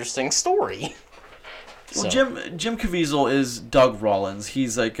pretty interesting story. Well, Jim Caviezel is Doug Rollins.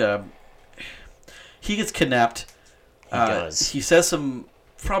 He's like he gets kidnapped. He does. He says some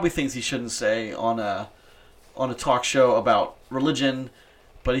probably things he shouldn't say on a talk show about religion,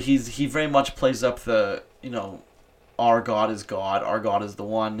 but he very much plays up the, our God is God, our God is the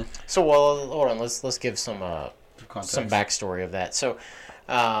one. So, well, hold on. Let's give some backstory of that. So,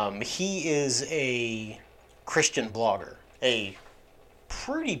 he is a Christian blogger, a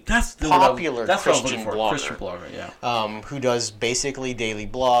pretty popular Christian blogger, yeah. Who does basically daily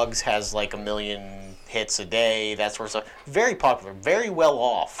blogs, has like 1 million hits a day, that sort of stuff. Very popular, very well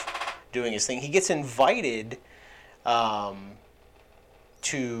off doing his thing. He gets invited to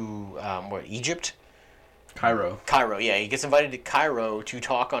Egypt? Cairo, yeah. He gets invited to Cairo to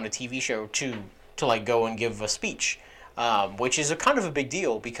talk on a TV show to like go and give a speech, which is a kind of a big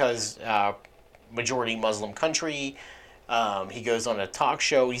deal because majority Muslim country. He goes on a talk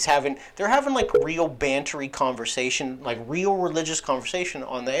show. They're having like real bantery conversation, like real religious conversation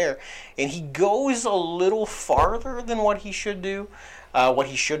on the air, and he goes a little farther than what he should do, what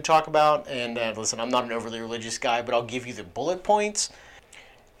he should talk about. And listen, I'm not an overly religious guy, but I'll give you the bullet points.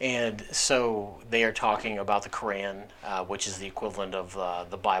 And so they are talking about the Quran, which is the equivalent of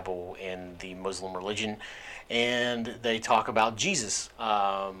the Bible in the Muslim religion, and they talk about Jesus,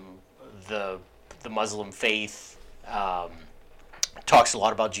 the Muslim faith. Talks a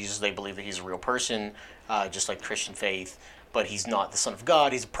lot about Jesus. They believe that he's a real person, just like the Christian faith, but he's not the Son of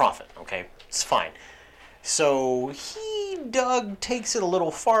God. He's a prophet. Okay, it's fine. So Doug takes it a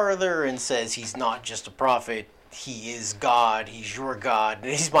little farther and says he's not just a prophet. He is God. He's your God.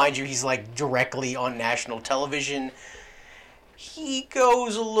 And mind you, he's like directly on national television. He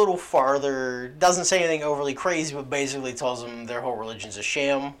goes a little farther. Doesn't say anything overly crazy, but basically tells them their whole religion's a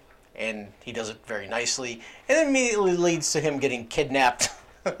sham. And he does it very nicely. And it immediately leads to him getting kidnapped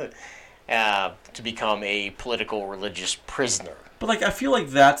to become a political religious prisoner. But I feel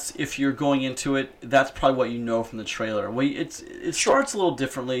like that's, if you're going into it, that's probably what you know from the trailer. It starts a little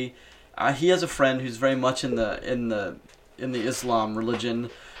differently. He has a friend who's very much in the Islam religion,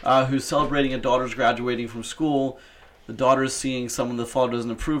 who's celebrating a daughter's graduating from school. The daughter is seeing someone the father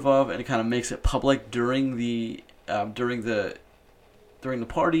doesn't approve of, and it kind of makes it public during the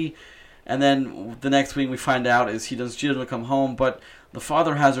party. And then the next thing we find out is she doesn't come home, but the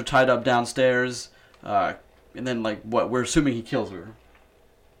father has her tied up downstairs, and then we're assuming he kills her.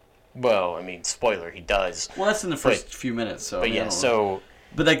 Well, I mean, spoiler, he does. Well, that's in the first few minutes. So, but yeah, so.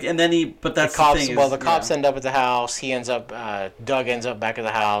 But that's the cops. The thing the cops end up at the house. Doug ends up back at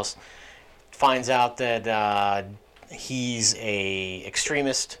the house. Finds out that he's a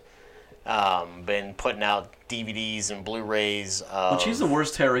extremist. Been putting out DVDs and Blu-rays. Which he's the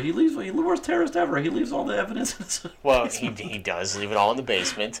worst terrorist. He's the worst terrorist ever. He leaves all the evidence. Well, he does leave it all in the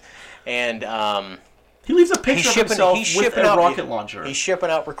basement, and he leaves a picture of himself with a rocket launcher. He's shipping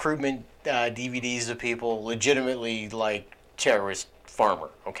out recruitment DVDs to people, legitimately like terrorist farmer.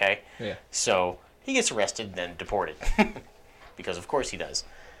 Okay. Yeah. So he gets arrested and then deported, because of course he does.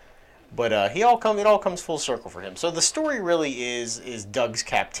 But it all comes full circle for him. So the story really is Doug's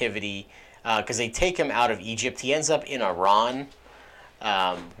captivity, because they take him out of Egypt. He ends up in Iran,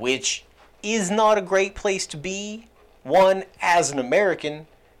 which is not a great place to be. One, as an American.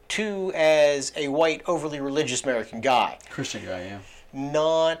 Two, as a white, overly religious American guy. Christian guy, yeah.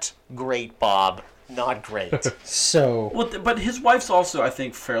 Not great, Bob. Not great. So, but his wife's also, I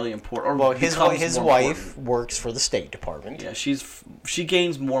think, fairly important. Well, his wife works for the State Department. Yeah, she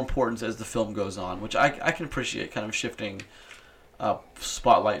gains more importance as the film goes on, which I can appreciate, kind of shifting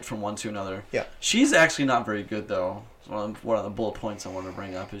spotlight from one to another. Yeah, she's actually not very good though. One of the bullet points I want to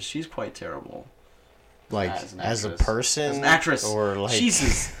bring up is she's quite terrible. Like as a person, as an actress, or like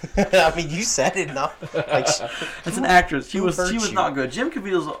Jesus. I mean, you said it, not like as an actress. She was not good. Jim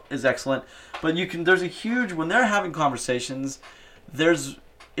Caviezel is excellent, but there's a huge when they're having conversations.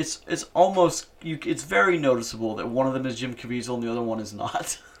 It's almost it's very noticeable that one of them is Jim Caviezel and the other one is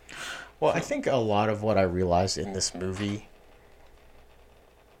not. Well, I think a lot of what I realized in this movie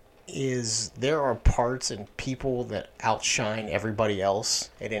is there are parts and people that outshine everybody else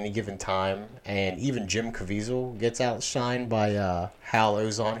at any given time, and even Jim Caviezel gets outshined by Hal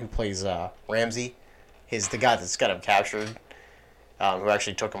Ozon, who plays Ramsey. He's the guy that's got him captured, who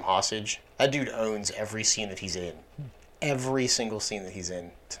actually took him hostage. That dude owns every scene that he's in. Every single scene that he's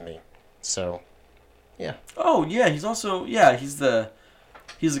in, to me. So, yeah. Oh, yeah, he's also, he's the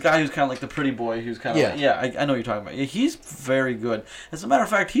guy who's kind of like the pretty boy who's kind of I know what you're talking about. Yeah, he's very good. As a matter of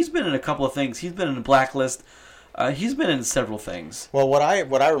fact, he's been in a couple of things. He's been in Blacklist. He's been in several things. Well, what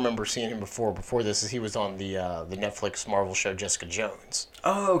I remember seeing him before this is he was on the Netflix Marvel show Jessica Jones.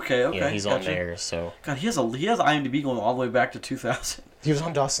 Oh, okay. Yeah, he's on there. So God, he has IMDb going all the way back to 2000. He was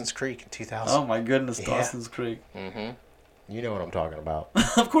on Dawson's Creek in 2000. Oh my goodness, Dawson's Creek. Mm-hmm. You know what I'm talking about.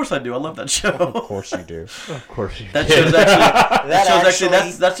 Of course I do. I love that show. Of course you do. Of course you do. That show's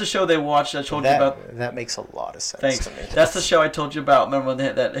actually that's the show they watched. I told you about. That makes a lot of sense Thanks. to me. That's the show I told you about. Remember when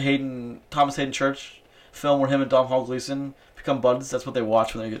that Thomas Hayden Church film where him and Dom Hall Gleason become buds? That's what they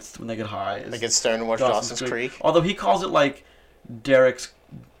watch when they get high. They get stoned and watch Dawson's Creek. Although he calls it like Derek's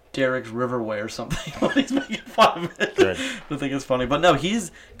Riverway or something when he's making fun of it. Good. I think it's funny, but no,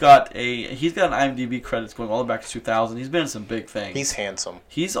 he's got an IMDb credits going all the way back to 2000. He's been in some big things. He's handsome.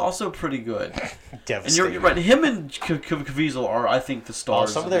 He's also pretty good. Devastating. And you're right. Him and Caviezel are, I think, the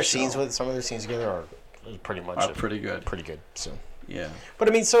stars. Some of their scenes together are pretty much pretty good. Pretty good. So yeah. But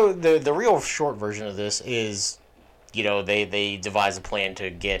I mean, so the real short version of this is, they devise a plan to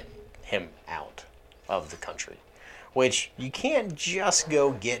get him out of the country. Which, you can't just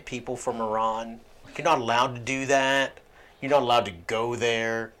go get people from Iran. You're not allowed to do that. You're not allowed to go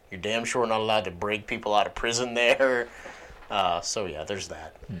there. You're damn sure not allowed to break people out of prison there. So yeah, there's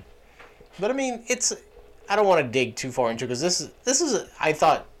that. But I mean, I don't want to dig too far into it, because I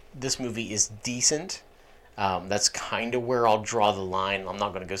thought this movie is decent. That's kind of where I'll draw the line. I'm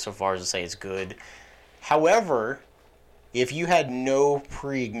not going to go so far as to say it's good. However, if you had no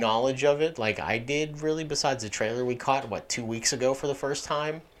pre-knowledge of it, like I did, really, besides the trailer we caught, 2 weeks ago for the first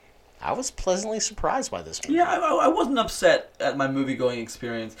time, I was pleasantly surprised by this movie. Yeah, I wasn't upset at my movie-going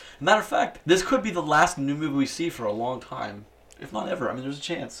experience. Matter of fact, this could be the last new movie we see for a long time. If not ever. I mean, there's a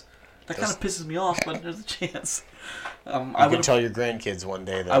chance. That kind of pisses me off, but there's a chance. You can tell your grandkids one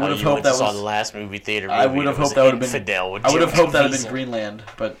day that I would have hoped that saw the last movie theater movie. I would have hoped that would have been Infidel. I would have hoped that would have been Greenland,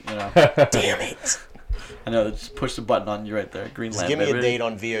 but Damn it. I know, just push the button on you right there. Greenland. Just give me a date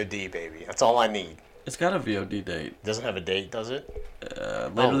on VOD, baby. That's all I need. It's got a VOD date. It doesn't have a date, does it?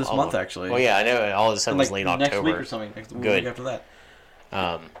 Later this month, actually. Oh yeah, I know. All of a sudden it was late October. Next week or something. Next week after that.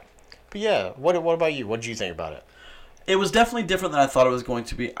 But yeah, what about you? What did you think about it? It was definitely different than I thought it was going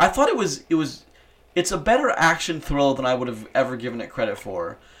to be. I thought it's a better action thriller than I would have ever given it credit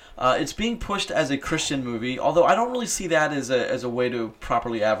for. It's being pushed as a Christian movie, although I don't really see that as a way to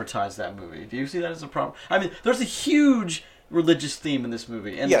properly advertise that movie. Do you see that as a proper? I mean, there's a huge religious theme in this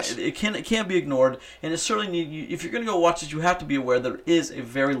movie, and yes. it can't be ignored. And it certainly if you're going to go watch it, you have to be aware there is a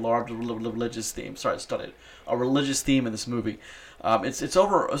very large religious theme. Sorry, I stuttered. A religious theme in this movie. It's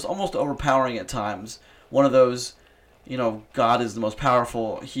almost overpowering at times. One of those, God is the most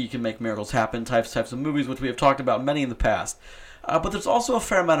powerful. He can make miracles happen. Types of movies, which we have talked about many in the past. But there's also a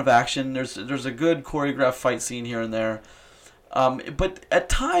fair amount of action. There's a good choreographed fight scene here and there. But at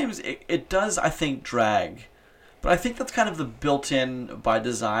times, it does, I think, drag. But I think that's kind of the built-in by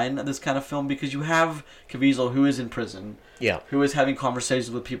design of this kind of film, because you have Caviezel, who is in prison, who is having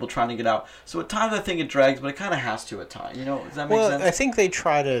conversations with people trying to get out. So at times I think it drags, but it kind of has to at times. Does that make sense? Well, I think they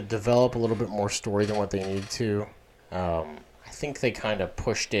try to develop a little bit more story than what they need to. I think they kind of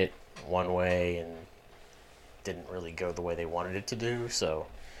pushed it one way and didn't really go the way they wanted it to do. So,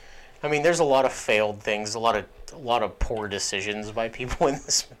 I mean, there's a lot of failed things, a lot of poor decisions by people in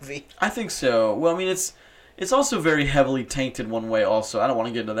this movie. I think so. Well, I mean, it's also very heavily tainted one way also. I don't want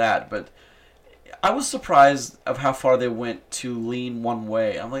to get into that, but I was surprised of how far they went to lean one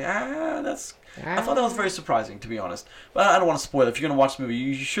way. I'm like, I thought that was very surprising, to be honest. But I don't want to spoil it. If you're going to watch the movie,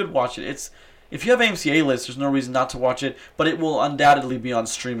 you should watch it. If you have AMC A-list, there's no reason not to watch it, but it will undoubtedly be on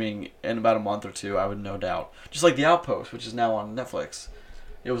streaming in about a month or two, I would no doubt. Just like The Outpost, which is now on Netflix.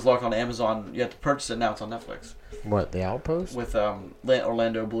 It was locked on Amazon. You had to purchase it. Now it's on Netflix. What, The Outpost? With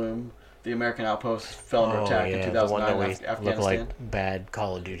Orlando Bloom. The American Outpost fell under attack in 2009 in Afghanistan. Looked like bad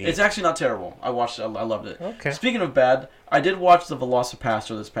Call of Duty. It's actually not terrible. I watched it. I loved it. Okay. Speaking of bad, I did watch The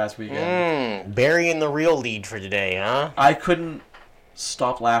Velocipaster this past weekend. Burying the real lead for today, huh? I couldn't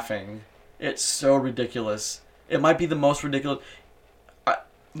stop laughing. It's so ridiculous. It might be the most ridiculous.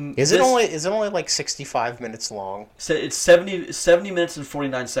 Is it only like 65 minutes long? So it's 70 minutes and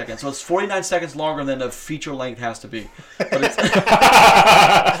 49 seconds. So it's 49 seconds longer than a feature length has to be. But it's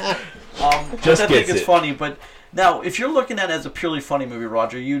I think it's funny, but now if you're looking at it as a purely funny movie,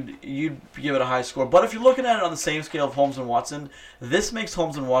 Roger, you'd give it a high score. But if you're looking at it on the same scale of Holmes and Watson, this makes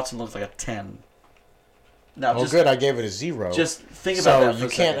Holmes and Watson look like a 10. Now, good. I gave it a 0. Just think about that. So you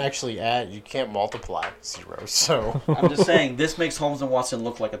can't actually add. You can't multiply 0. So I'm just saying this makes Holmes and Watson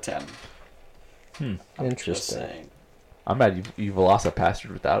look like a 10. Interesting. Just saying. I'm mad you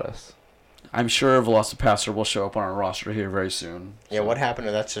Velocipastered without us. I'm sure Velocipaster will show up on our roster here very soon. Yeah, so. What happened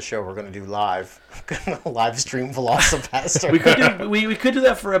to that's the show we're going to do live. Live stream Velocipaster. we could do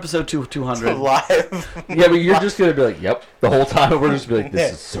that for episode 200. Live. Yeah, but you're just going to be like, yep, the whole time. We're just going to be like,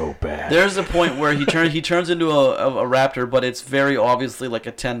 this is so bad. There's a point where he turns into a raptor, but it's very obviously like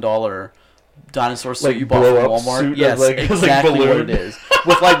a $10 dinosaur suit you bought from Walmart. Yes, exactly what it is.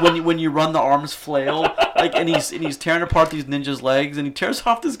 With like when you run the arms flail, like and he's tearing apart these ninjas' legs, and he tears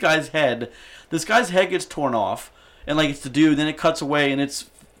off this guy's head. This guy's head gets torn off, and like it's the dude. Then it cuts away, and it's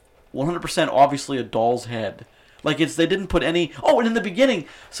 100% obviously a doll's head. Like they didn't put any. Oh, and in the beginning,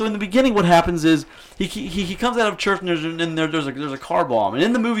 what happens is he comes out of church, and there's a car bomb, and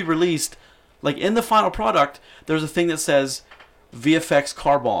in the movie released, like in the final product, there's a thing that says VFX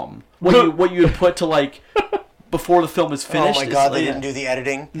car bomb. What you would put to like before the film is finished. Oh my God, they didn't do the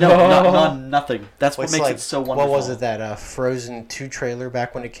editing? No, nothing. That's what makes it so wonderful. What was it, that Frozen 2 trailer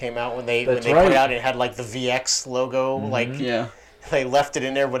back when it came out, when they put it out, it had like the VX logo, they left it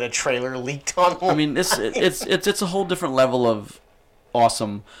in there when a trailer leaked on. I mean, it's a whole different level of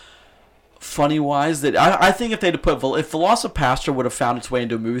awesome. Funny wise, that I think if Velocipaster would have found its way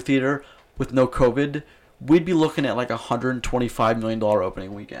into a movie theater with no COVID, we'd be looking at like $125 million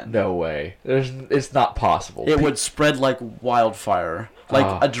opening weekend. No way. It's not possible. It would spread like wildfire,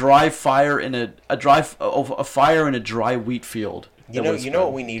 like a fire in a dry wheat field. You know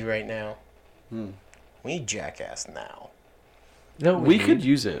what we need right now? We need Jackass now. No, we could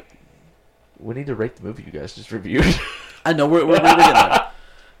use it. We need to rate the movie you guys just reviewed. I know we're getting there.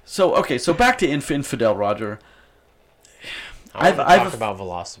 So back to Infidel, Roger. I've talked about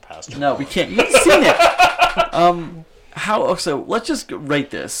Velocipaster. No, we can't. You've seen it. So let's just rate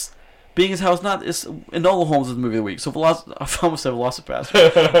this. Being as how it's Enola Holmes is the movie of the week. So I almost said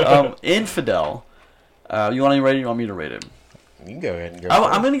Velocipaster. Infidel. You want to rate it? Or you want me to rate it? You can go ahead and go.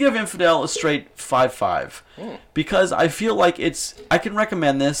 I'm going to give Infidel a straight 5.5 because I feel like I can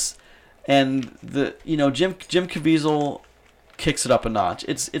recommend this, and Jim Caviezel kicks it up a notch.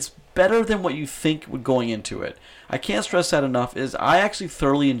 It's better than what you think going into it. I can't stress that enough. I actually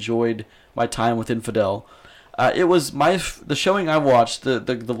thoroughly enjoyed my time with Infidel. It was the showing I watched.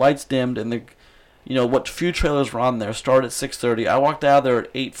 The lights dimmed, and what few trailers were on there started at 6:30. I walked out of there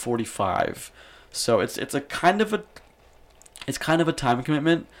at 8:45. So it's kind of a time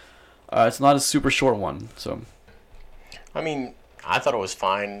commitment. It's not a super short one. So, I mean, I thought it was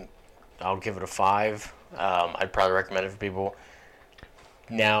fine. I'll give it a 5. I'd probably recommend it for people.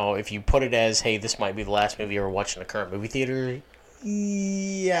 Now, if you put it as, hey, this might be the last movie you ever watched in a current movie theater,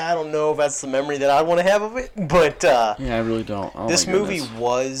 yeah, I don't know if that's the memory that I want to have of it, but yeah, I really don't. Oh, this movie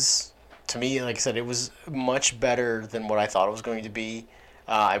was, to me, like I said, it was much better than what I thought it was going to be.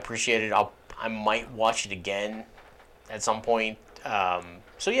 I appreciate it. I might watch it again at some point.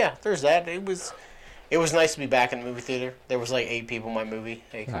 So yeah, there's that. It was nice to be back in the movie theater. There was like 8 people in my movie.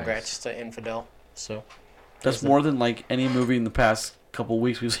 Hey, congrats to Infidel. So that's more than like any movie in the past couple of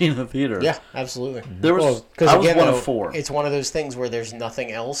weeks we've seen in the theater. Yeah, absolutely. There was I was one of 4. It's one of those things where there's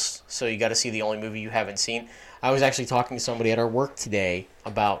nothing else, so you got to see the only movie you haven't seen. I was actually talking to somebody at our work today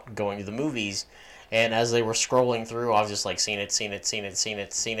about going to the movies, and as they were scrolling through, I was just like, seen it,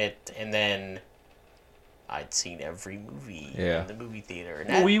 and then I'd seen every movie in the movie theater.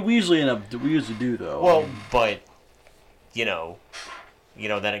 And we usually do though. Well, but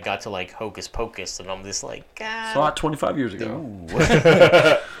then it got to like Hocus Pocus, and I'm just like, saw it 25 years ago.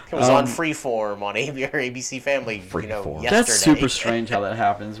 It was on Freeform on ABC Family, yesterday. That's super strange how that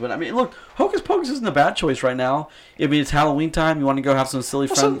happens. But I mean, look, Hocus Pocus isn't a bad choice right now. I mean, it's Halloween time. You want to go have some silly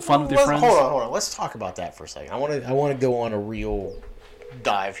fun with your friends? Hold on. Let's talk about that for a second. I want to go on a real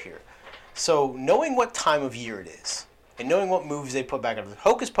dive here. So, knowing what time of year it is, and knowing what movies they put back into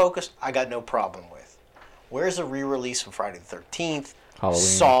Hocus Pocus, I got no problem with. Where's a re-release of Friday the 13th? Halloween.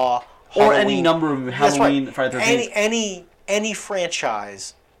 Saw, or any number of Halloween, right. Friday the 13th. Any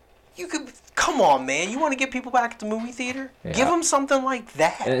franchise. You could, come on, man. You want to get people back at the movie theater? Yeah. Give them something like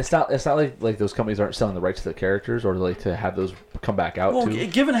that. And it's not like those companies aren't selling the rights to the characters, or like to have those come back out too. Well,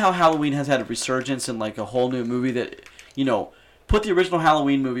 given how Halloween has had a resurgence and like a whole new movie that, put the original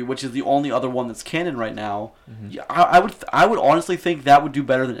Halloween movie, which is the only other one that's canon right now. Mm-hmm. I would honestly think that would do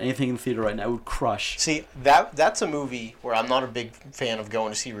better than anything in the theater right now. It would crush. See, that's a movie where I'm not a big fan of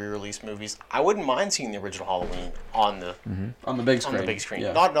going to see re-release movies. I wouldn't mind seeing the original Halloween on the big screen. On the big screen.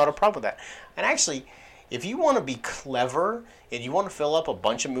 Yeah. Not a problem with that. And actually, if you want to be clever and you want to fill up a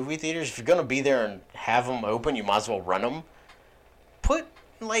bunch of movie theaters, if you're going to be there and have them open, you might as well run them. Put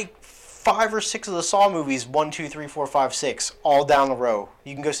like 5 or 6 of the Saw movies, 1, 2, 3, 4, 5, 6, all down the row.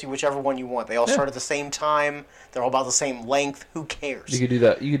 You can go see whichever one you want. They all start at the same time. They're all about the same length. Who cares? You could do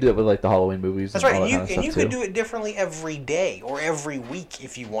that. You could do it with like the Halloween movies. That's right. And you could do it differently every day or every week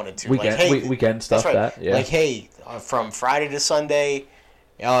if you wanted to. Weekend, like, hey, weekend stuff. That's right. That yeah. Like, hey, from Friday to Sunday,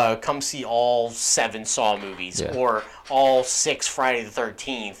 come see all 7 Saw movies, or all 6 Friday the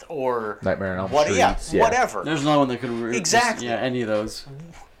 13th, or Nightmare on Elm Street. Whatever. There's no one that could exactly. Any of those.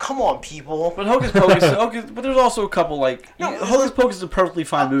 Come on, people. But Hocus Pocus, but there's also a couple Hocus Pocus is a perfectly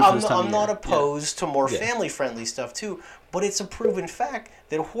fine movie for this time of year. I'm not opposed to more family-friendly stuff too, but it's a proven fact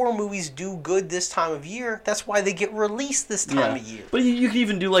that horror movies do good this time of year. That's why they get released this time of year. But you could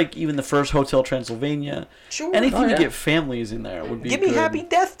even do even the first Hotel Transylvania. Sure. Anything to get families in there would be Give good. me Happy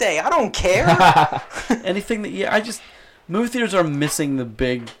Death Day. I don't care. Anything that movie theaters are missing the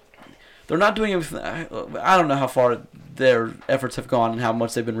big. They're not doing everything. I don't know how far their efforts have gone and how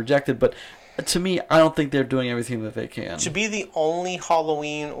much they've been rejected, but to me, I don't think they're doing everything that they can. To be the only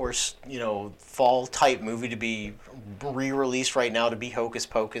Halloween or fall type movie to be re-released right now to be Hocus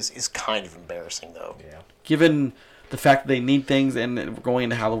Pocus is kind of embarrassing, though. Yeah. Given the fact that they need things and we're going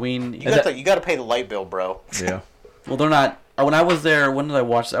into Halloween, you got to pay the light bill, bro. Yeah. Well, they're not. When I was there, when did I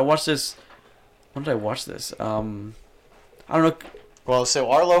watch this? I watched this. When did I watch this? I don't know. Well, so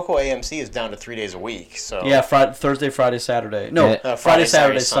our local AMC is down to 3 days a week. So yeah, Thursday, Friday, Saturday. No, Friday,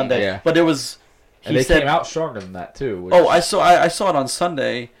 Saturday, Sunday. Yeah. But it was. And they came out stronger than that too. I saw it on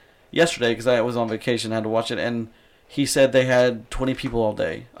Sunday, yesterday, because I was on vacation, had to watch it, and he said they had 20 people all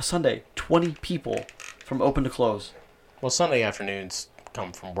day. A Sunday, 20 people from open to close. Well, Sunday afternoons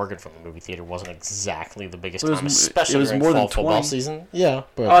come from working from the movie theater wasn't exactly the biggest time, especially it was during more fall than 20. football season. Yeah,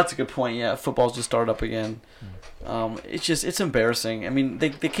 but that's a good point. Yeah, football's just started up again. It's embarrassing. I mean, they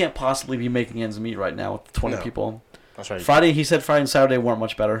can't possibly be making ends meet right now with 20 people. That's right. He said Friday and Saturday weren't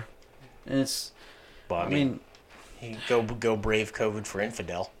much better, and it's. But, I mean, go brave COVID for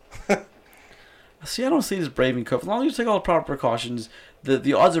Infidel. See, I don't see this braving COVID. As long as you take all the proper precautions,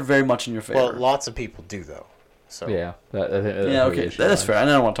 the odds are very much in your favor. Well, lots of people do though. So yeah, okay, that's fair. I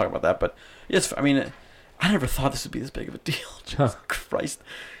don't want to talk about that, but I mean, I never thought this would be this big of a deal. Jesus Christ,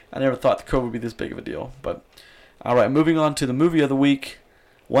 I never thought the COVID would be this big of a deal. But all right, moving on to the movie of the week,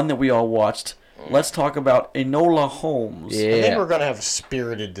 one that we all watched. Let's talk about Enola Holmes. Yeah. I think we're going to have a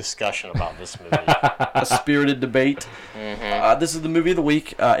spirited discussion about this movie. A spirited debate. Mm-hmm. This is the movie of the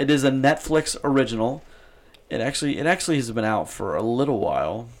week. It is a Netflix original. It actually has been out for a little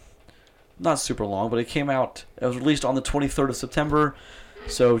while. Not super long, but it came out. It was released on the 23rd of September,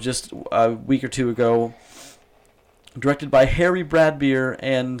 so just a week or two ago. Directed by Harry Bradbeer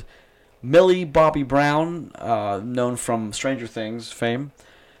and Millie Bobby Brown, known from Stranger Things fame.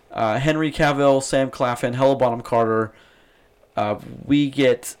 Henry Cavill, Sam Claflin, Helena Bonham Carter. We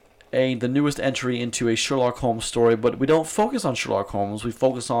get the newest entry into a Sherlock Holmes story, but we don't focus on Sherlock Holmes. We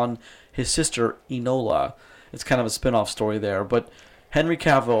focus on his sister Enola. It's kind of a spin-off story there, but Henry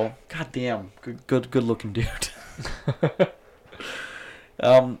Cavill, goddamn, good looking dude.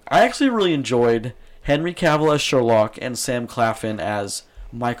 I actually really enjoyed Henry Cavill as Sherlock and Sam Claflin as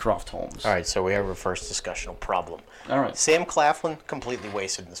Mycroft Holmes. All right, so we have our first discussional problem. All right. Sam Claflin, completely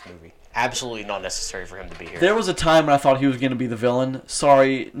wasted in this movie. Absolutely not necessary for him to be here. There was a time when I thought he was going to be the villain.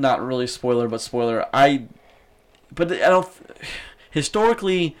 Sorry, not really spoiler, but spoiler.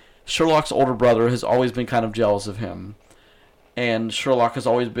 Historically, Sherlock's older brother has always been kind of jealous of him. And Sherlock has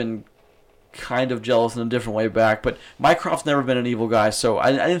always been kind of jealous in a different way back. But Mycroft's never been an evil guy, so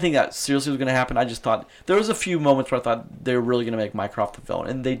I didn't think that seriously was going to happen. I just thought there was a few moments where I thought they were really going to make Mycroft the villain,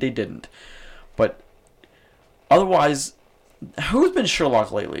 and they didn't. But otherwise, who's been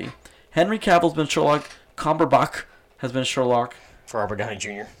Sherlock lately? Henry Cavill's been Sherlock. Cumberbatch has been Sherlock. For Robert Downey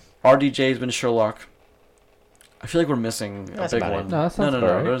Jr. RDJ has been Sherlock. I feel like we're missing a big one. No, that sounds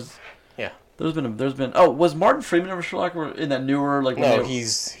right. There's been. Oh, was Martin Freeman ever Sherlock in that newer like? No,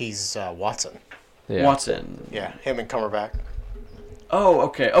 he's Watson. Yeah. Watson. Yeah, him and Cumberbatch. Oh,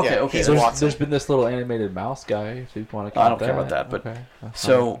 okay. There's been this little animated mouse guy. If you want to. I don't care about that, but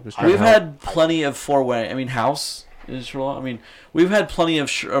so we've had plenty of foray. I mean, House is Sherlock. I mean, we've had plenty of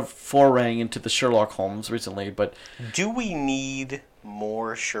foraying into the Sherlock Holmes recently, but do we need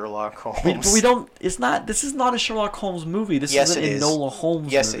more Sherlock Holmes? We don't. It's not. This is not a Sherlock Holmes movie. This is an Enola Holmes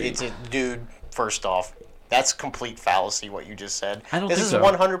movie. Yes, it's a dude. First off, that's complete fallacy. What you just said. I don't think so.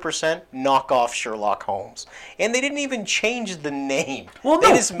 This is 100% knockoff Sherlock Holmes, and they didn't even change the name. Well, they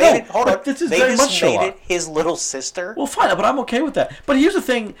just made it. Hold on. This is they very just much Sherlock. made it his little sister. Well, fine, but I'm okay with that. But here's the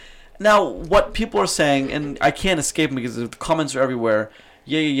thing. Now, what people are saying, and I can't escape them because the comments are everywhere,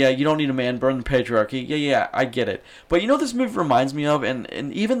 yeah, you don't need a man, burn the patriarchy. Yeah, I get it. But you know what this movie reminds me of,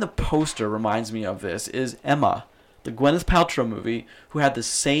 and even the poster reminds me of this, is Emma, the Gwyneth Paltrow movie, who had the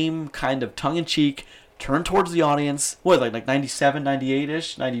same kind of tongue-in-cheek, turn towards the audience, like 97,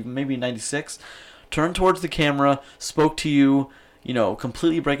 98-ish, maybe 96, turned towards the camera, spoke to you,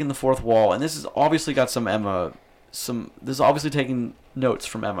 completely breaking the fourth wall. And this has obviously got this is obviously taking notes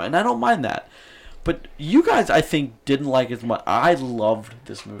from Emma, and I don't mind that. But you guys, I think, didn't like it as much. I loved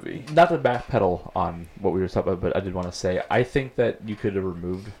this movie. Not to backpedal on what we were talking about, but I did want to say, I think that you could have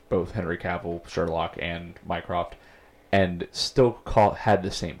removed both Henry Cavill, Sherlock, and Mycroft, and still had the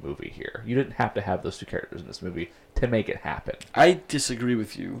same movie here. You didn't have to have those two characters in this movie to make it happen. I disagree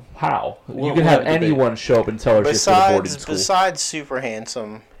with you. How? You can have anyone show up and tell her she's going to boarding school. Besides super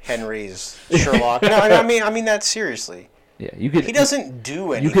handsome Henry's Sherlock. No, I mean that seriously. Yeah, he doesn't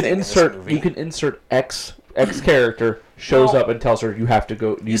do anything in this movie. You can insert X character shows up and tells her you have to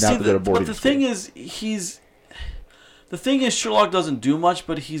go. You have to go to boarding school. But the thing is, Sherlock doesn't do much,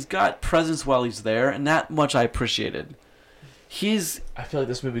 but he's got presence while he's there, and that much I appreciated. I feel like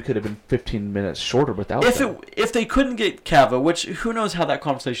this movie could have been 15 minutes shorter without him. If they couldn't get Cavill, which who knows how that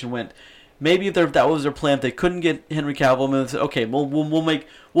conversation went. Maybe if that was their plan, if they couldn't get Henry Cavill, and they said, okay,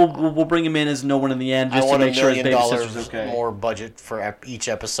 we'll bring him in as no one in the end, just to make sure his baby sister's okay. More budget for each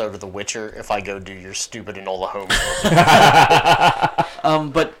episode of The Witcher if I go do your stupid Enola Holmes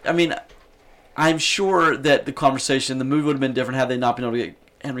movie. But I mean, I'm sure that the movie would have been different had they not been able to get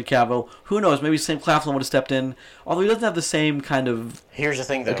Henry Cavill. Who knows? Maybe Sam Claflin would have stepped in, although he doesn't have the same kind of. Here's the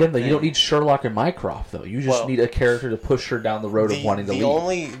thing, though. Again, you don't need Sherlock and Mycroft, though. You just need a character to push her down the road of wanting to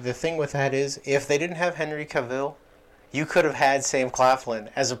leave. The thing with that is, if they didn't have Henry Cavill, you could have had Sam Claflin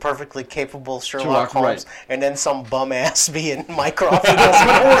as a perfectly capable Sherlock Holmes, right, and then some bum ass being Mycroft who doesn't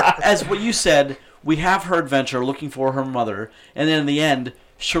work. As what you said, we have her adventure looking for her mother, and then in the end,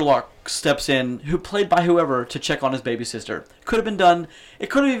 Sherlock steps in, played by whoever, to check on his baby sister. Could have been done. It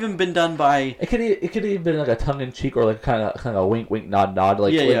could have even been done by. It could have even been like a tongue in cheek or like kind of wink, nod.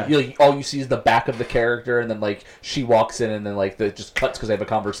 Like all you see is the back of the character, and then like she walks in, and then like it just cuts because they have a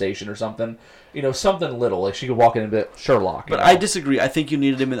conversation or something. Something little. Like she could walk in and be Sherlock. But I disagree. I think you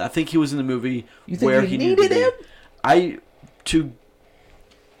needed him. I think he was in the movie where he needed him.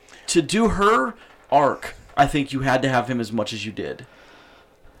 To do her arc, I think you had to have him as much as you did.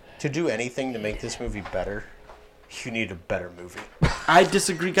 To do anything to make this movie better, you need a better movie. I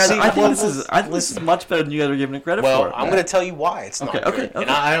disagree, guys. I think this is much better than you guys are giving it credit for. Well, I'm going to tell you why it's not good. Okay. And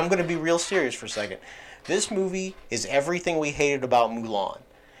I'm going to be real serious for a second. This movie is everything we hated about Mulan.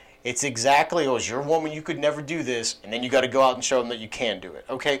 It's exactly, as you're a woman, you could never do this, and then you got to go out and show them that you can do it.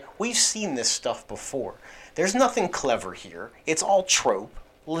 Okay? We've seen this stuff before. There's nothing clever here. It's all trope,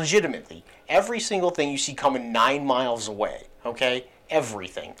 legitimately. Every single thing you see coming 9 miles away. Okay?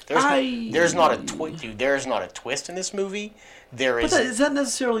 Everything. There's not a twist, dude. There's not a twist in this movie. There is. But is that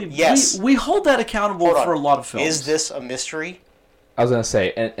necessarily? Yes. We hold that accountable for a lot of films. Is this a mystery? I was gonna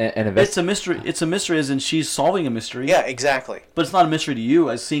say, it's a mystery. It's a mystery, as in she's solving a mystery. Yeah, exactly. But it's not a mystery to you,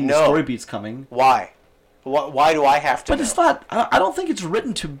 as seeing the story beats coming. Why? Why do I have to? But it's not. I don't think it's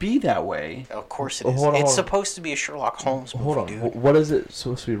written to be that way. Of course it is. It's supposed to be a Sherlock Holmes movie, dude. What is it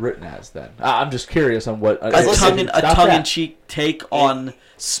supposed to be written as then? I'm just curious on what a tongue-in-cheek take on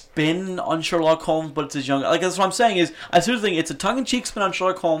spin on Sherlock Holmes, but it's his younger. Like that's what I'm saying is I seriously think it's a tongue-in-cheek spin on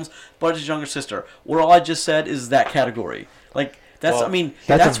Sherlock Holmes, but it's his younger sister. Where all I just said is that category. Like that's. Well, I mean,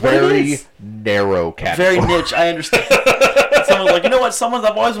 that's a very narrow category. Very niche. I understand. Someone's like, you know what?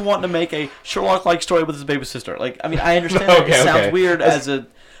 I've always wanted to make a Sherlock-like story with his baby sister. Like, I mean, I understand that it sounds weird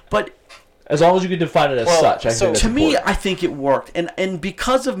but as long as you can define it as such. I think to me, I think it worked, and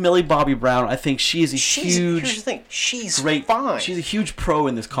because of Millie Bobby Brown, I think she's huge. Here's the thing: she's great. Fine. She's a huge pro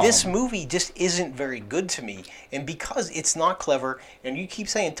in this column. This movie just isn't very good to me, and because it's not clever, and you keep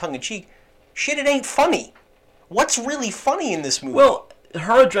saying tongue in cheek, shit, it ain't funny. What's really funny in this movie? Well,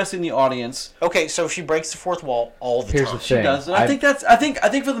 her addressing the audience. Okay, so she breaks the fourth wall all the time. She does. And I think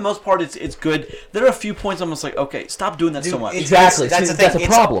for the most part it's good. There are a few points I'm just like, okay, stop doing that so much. Exactly. That's the thing. That's a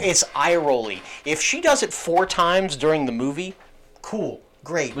problem. It's eye-rolly. If she does it 4 times during the movie, cool,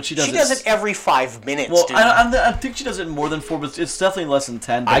 great. But she does it every 5 minutes. Well, dude. I think she does it more than 4, but it's definitely less than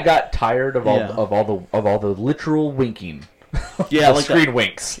 10. I got tired of all the literal winking. Yeah, like screen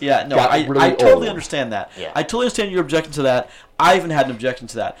winks. Yeah, no, I totally understand that. Yeah. I totally understand your objection to that. I even had an objection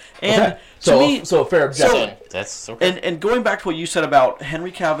to that. And to me, so a fair objection. That's okay. And going back to what you said about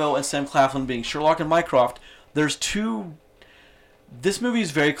Henry Cavill and Sam Claflin being Sherlock and Mycroft, there's two. This movie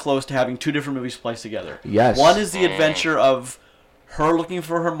is very close to having 2 different movies spliced together. Yes. One is the adventure of her looking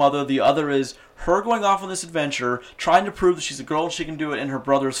for her mother. The other is her going off on this adventure, trying to prove that she's a girl and she can do it, and her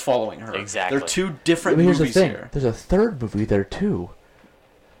brother is following her. Exactly. They're two different movies here. There's a third movie there too.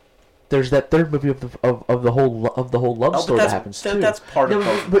 There's that third movie of the whole love story that happens too. That's part of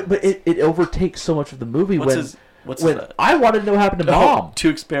it. But it overtakes so much of the movie What's when I wanted to know what happened to Mom.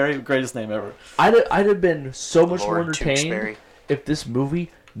 Tewksbury, greatest name ever. I'd have been so much more Lord entertained Tewksbury. if this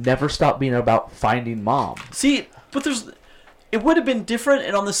movie never stopped being about finding Mom. See, but it would have been different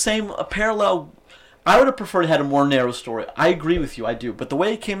and on the same parallel. I would have preferred it had a more narrow story. I agree with you, I do. But the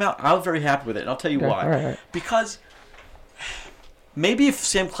way it came out, I was very happy with it, and I'll tell you why. All right. Because maybe if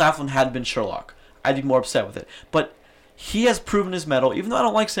Sam Claflin had been Sherlock, I'd be more upset with it. But he has proven his mettle. Even though I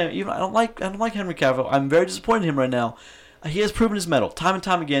don't like Sam, I don't like Henry Cavill. I'm very disappointed in him right now. He has proven his mettle time and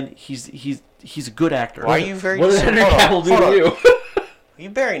time again. He's a good actor. Why are you very What did Henry Cavill do to you?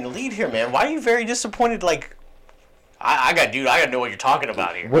 You're burying the lead here, man. Why are you very disappointed? Like, I gotta know what you're talking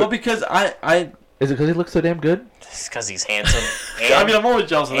about here. Well, because I Is it because he looks so damn good? It's because he's handsome. And, I mean, I'm always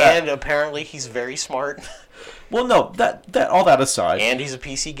jealous of that. And apparently he's very smart. Well, no, that all that aside. And he's a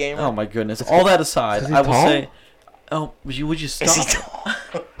PC gamer. Oh my goodness! All that aside, I will tall? say, would you stop? Is he tall?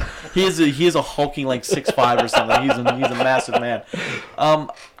 He is a hulking like 6'5" or something. He's a massive man.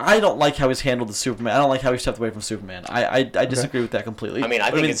 I don't like how he's handled the Superman. I don't like how he stepped away from Superman. I disagree with that completely. I mean,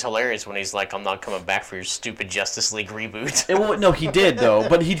 I think it's hilarious when he's like, "I'm not coming back for your stupid Justice League reboot." No, he did though.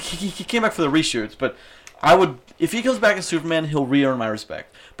 But he came back for the reshoots. But if he comes back as Superman, he'll re-earn my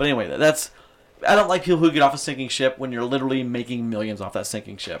respect. But anyway, I don't like people who get off a sinking ship when you're literally making millions off that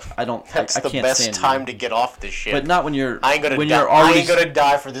sinking ship. I can't stand That's the best time to get off this ship. But not when you're. I ain't gonna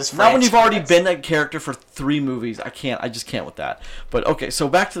die for this. Not when you've already been that character for 3 movies. I just can't with that. But okay, so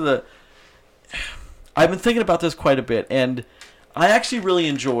back to the. I've been thinking about this quite a bit, and I actually really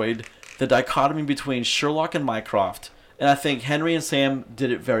enjoyed the dichotomy between Sherlock and Mycroft, and I think Henry and Sam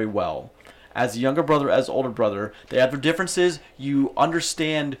did it very well. As younger brother, as older brother, they have their differences. You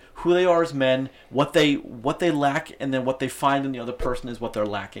understand who they are as men, what they lack, and then what they find in the other person is what they're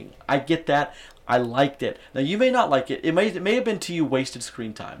lacking. I get that. I liked it. Now you may not like it. It may have been to you wasted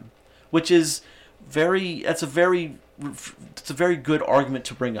screen time, which is it's a very good argument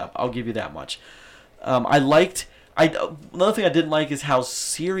to bring up. I'll give you that much. Another thing I didn't like is how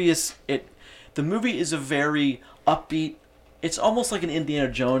serious the movie is. A very upbeat. It's almost like an Indiana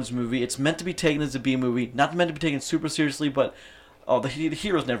Jones movie. It's meant to be taken as a B movie, not meant to be taken super seriously, but the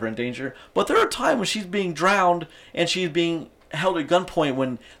hero's never in danger. But there are times when she's being drowned and she's being held at gunpoint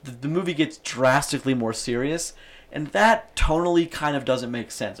when the movie gets drastically more serious, and that tonally kind of doesn't make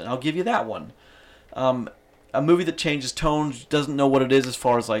sense, and I'll give you that one. A movie that changes tones, doesn't know what it is as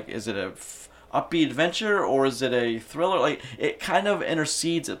far as, like, is it a upbeat adventure or is it a thriller? Like, it kind of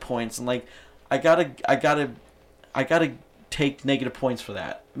intercedes at points, and like I gotta take negative points for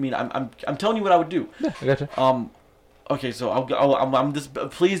that. I mean, I'm telling you what I would do. Yeah, I gotcha. Okay, so I'm just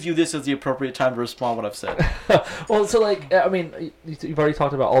please view this as the appropriate time to respond to what I've said. Well, so like, I mean, you've already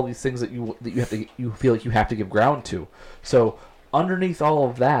talked about all these things that you feel like you have to give ground to. So underneath all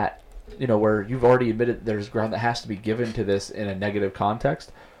of that, where you've already admitted there's ground that has to be given to this in a negative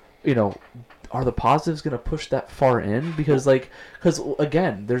context, are the positives going to push that far in? Because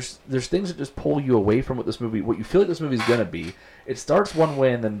again, there's things that just pull you away from what you feel like this movie is going to be. It starts one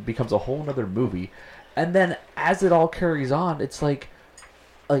way and then becomes a whole other movie. And then as it all carries on, it's like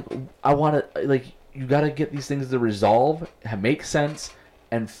I want to, you got to get these things to resolve, make sense,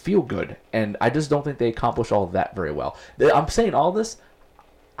 and feel good. And I just don't think they accomplish all of that very well. I'm saying all this,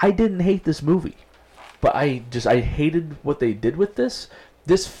 I didn't hate this movie, but I hated what they did with this.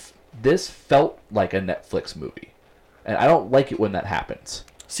 This felt like a Netflix movie, and I don't like it when that happens.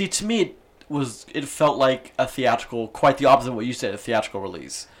 See, to me, it felt like a theatrical, quite the opposite of what you said, a theatrical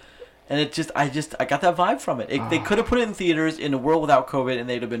release. And I got that vibe from it. They could have put it in theaters in a world without COVID, and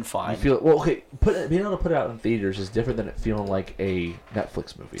they'd have been fine. Being able to put it out in theaters is different than it feeling like a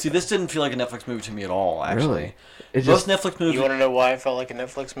Netflix movie. See, this didn't feel like a Netflix movie to me at all, actually. Really? Most Netflix movies... You want to know why it felt like a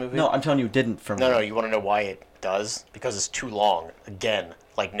Netflix movie? No, I'm telling you, it didn't for me. No, you want to know why it does? Because it's too long. Again,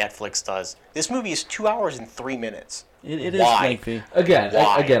 like Netflix does. This movie is 2 hours and 3 minutes. It is lengthy. Again,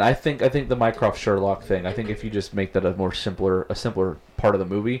 I think the Mycroft Sherlock thing. I think if you just make that a simpler part of the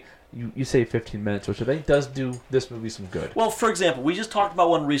movie, you save 15 minutes, which I think does do this movie some good. Well, for example, we just talked about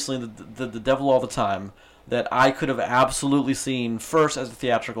one recently, the Devil All the Time, that I could have absolutely seen first as a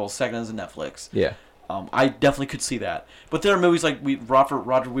theatrical, second as a Netflix. Yeah. I definitely could see that. But there are movies like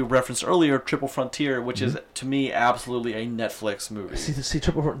Roger we referenced earlier, Triple Frontier, which is, to me, absolutely a Netflix movie. See,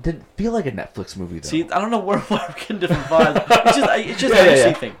 Triple Frontier didn't feel like a Netflix movie, though. See, I don't know where we're getting different vibes. It's just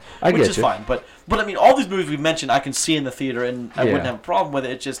an AMC thing, which is fine. But But I mean, all these movies we mentioned, I can see in the theater, and I wouldn't have a problem with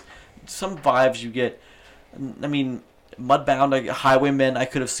it. It's just some vibes you get. I mean, Mudbound, Highwaymen, I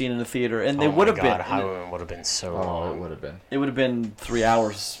could have seen in the theater, and they would have been. Highwaymen would have been so long. It would have been. It would have been 3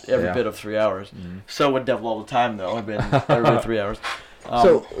 hours, every bit of 3 hours. Mm-hmm. So would Devil All the Time, though. It'd been every bit of 3 hours.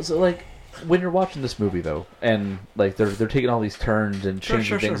 So like, when you're watching this movie though, and like they're taking all these turns and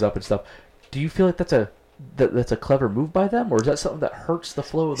changing things up and stuff, do you feel like that's a clever move by them, or is that something that hurts the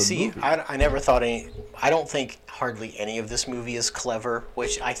flow of the movie? I never thought I don't think hardly any of this movie is clever,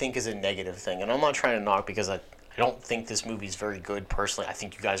 which I think is a negative thing. And I'm not trying to knock because I don't think this movie is very good personally. I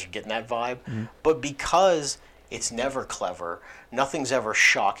think you guys are getting that vibe. Mm-hmm. But because it's never clever, nothing's ever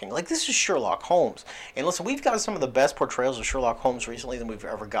shocking. Like, this is Sherlock Holmes. And listen, we've got some of the best portrayals of Sherlock Holmes recently than we've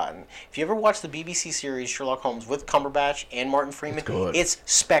ever gotten. If you ever watch the BBC series Sherlock Holmes with Cumberbatch and Martin Freeman, it's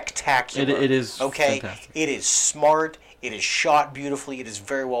spectacular. It is fantastic. It is smart. It is shot beautifully. It is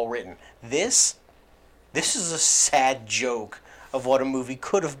very well written. This is a sad joke of what a movie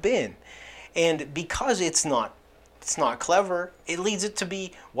could have been. And because it's not clever, it leads it to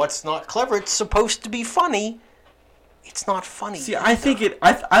be what's not clever. It's supposed to be funny. It's not funny. See, I think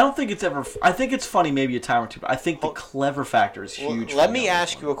I don't think it's ever. I think it's funny maybe a time or two, but I think the clever factor is huge. Let me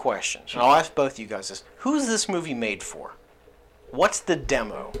ask you a question. Sure. And I'll ask both of you guys this. Who's this movie made for? What's the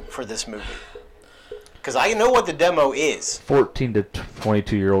demo for this movie? Because I know what the demo is. 14 to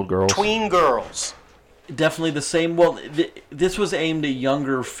 22-year-old girls. Tween girls. Definitely the same. Well, this was aimed at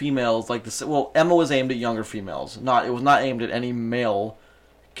younger females. Emma was aimed at younger females. It was not aimed at any male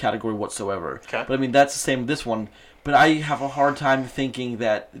category whatsoever. Okay. But I mean, that's the same with this one. But I have a hard time thinking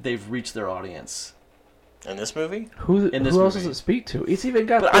that they've reached their audience. In this movie? Who else does it speak to? It's even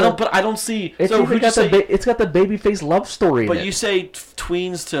got. But I don't see. It's so even got it's got the babyface love story. But you say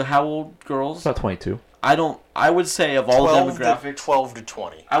tweens to how old girls? About 22. I would say of all the demographics, 12 to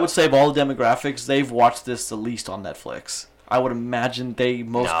 20. I would say of all the demographics, they've watched this at least on Netflix. I would imagine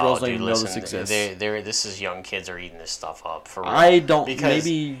most girls don't even know this exists. This is young kids are eating this stuff up for real. I don't. Because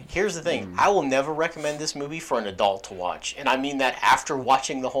maybe here's the thing: I will never recommend this movie for an adult to watch, and I mean that after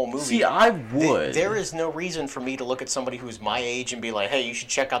watching the whole movie. See, I would. There is no reason for me to look at somebody who's my age and be like, "Hey, you should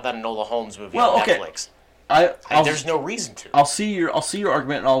check out that Enola Holmes movie on Netflix." There's no reason to. I'll see your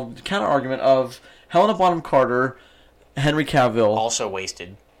argument, and I'll counter argument of Helena Bonham Carter, Henry Cavill, also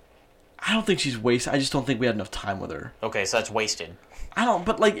wasted. I don't think she's wasted. I just don't think we had enough time with her. Okay, so that's wasted.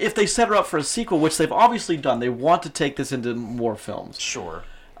 But like, if they set her up for a sequel, which they've obviously done, they want to take this into more films. Sure.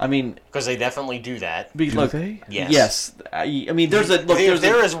 I mean, because they definitely do that. Do they? Yes. Yes. I mean, there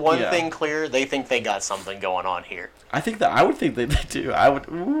is one thing clear. They think they got something going on here. I would think they do. I would.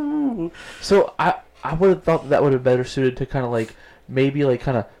 Ooh. So I would have thought that would have been better suited to kind of like maybe like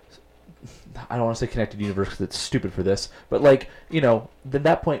kind of. I don't want to say connected universe because it's stupid for this, but like, at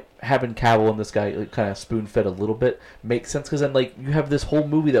that point having Cavill and this guy kind of spoon fed a little bit makes sense because then like you have this whole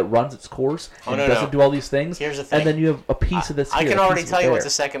movie that runs its course and doesn't do all these things. Here's the thing, and then you have a piece of this. I can already tell you what the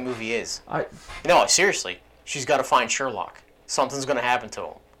second movie is. No, seriously, she's got to find Sherlock. Something's going to happen to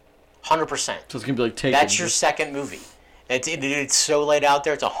him, 100%. So it's gonna be like taken. That's your second movie. It's so laid out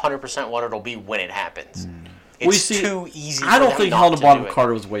there. It's 100% what it'll be when it happens. It's too easy. I don't think Helena Bonham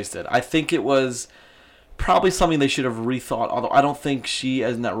Carter was wasted. I think it was probably something they should have rethought. Although I don't think she,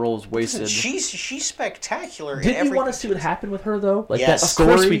 as in that role, is wasted. She's spectacular. Didn't you want to see what happened with her though? Like yes, that story?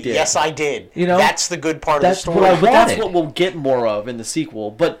 Of course we did. Yes, I did. That's the good part of the story. That's what we'll get more of in the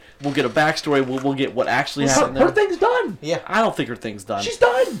sequel. But we'll get a backstory. We'll get what actually happened. Her thing's done. Yeah, I don't think her thing's done. She's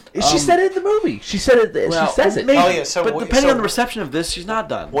done. She said it in the movie. She said it. She says it. Maybe. Oh yeah. But depending on the reception of this, she's not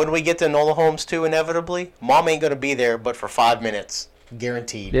done. When we get to Enola Holmes 2, inevitably, Mom ain't gonna be there, but for 5 minutes.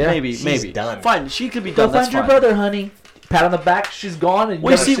 Guaranteed. Yeah. Maybe. Done. Fine. She could be done. Go find your brother, honey. Pat on the back. She's gone. And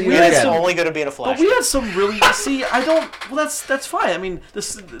it's only going to be in a flashback. But we had some really. I don't. Well, that's fine. I mean, the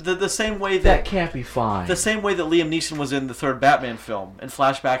same way that can't be fine. The same way that Liam Neeson was in the third Batman film and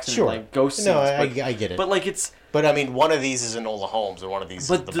flashbacks and like ghost scenes. No, I get it. But like it's. But I mean, one of these is Enola Holmes, and one of these is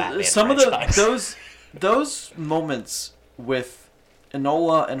the Batman some franchise. of those moments with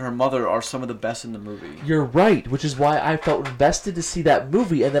Enola and her mother are some of the best in the movie. You're right, which is why I felt invested to see that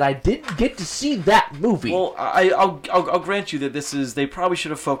movie, and then I didn't get to see that movie. Well, I'll grant you that they probably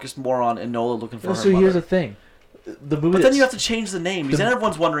should have focused more on Enola looking for her mother. So here's the thing, the movie. But then you have to change the name because then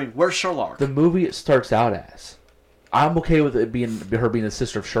everyone's wondering where's Sherlock. The movie it starts out as. I'm okay with it being her being the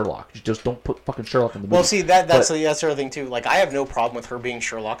sister of Sherlock. You just don't put fucking Sherlock in the movie. Well, see that's the other thing too. Like I have no problem with her being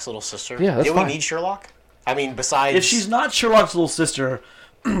Sherlock's little sister. Yeah, that's fine. We need Sherlock? I mean, besides... If she's not Sherlock's little sister,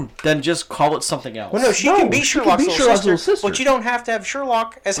 then just call it something else. Well, no, she can be Sherlock's little sister, but you don't have to have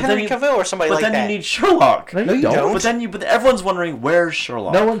Sherlock as Henry Cavill or somebody like that. But then you need Sherlock. No, you don't. But everyone's wondering, where's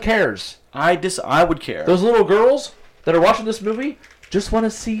Sherlock? No one cares. I would care. Those little girls that are watching this movie just want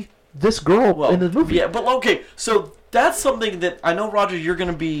to see this girl in the movie. Yeah, but okay, so that's something that I know, Roger, you're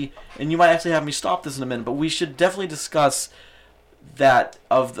going to be, and you might actually have me stop this in a minute, but we should definitely discuss that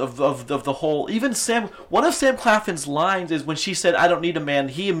of the whole. Even one of Sam Claflin's lines is when she said, "I don't need a man,"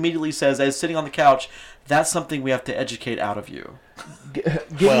 he immediately says, as sitting on the couch, "That's something we have to educate out of you." Give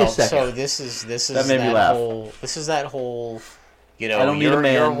me a second. So this is that whole, you know, I don't need a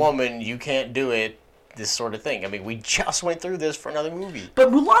man. You're a woman, you can't do it. This sort of thing. I mean, we just went through this for another movie.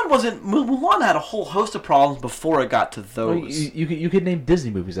 But Mulan had a whole host of problems before it got to those. Well, you could name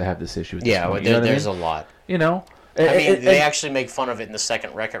Disney movies that have this issue. There's a lot. You know. I mean, they actually make fun of it in the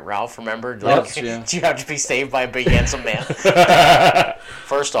second Wreck-It Ralph, remember? Like, do you have to be saved by a big handsome man?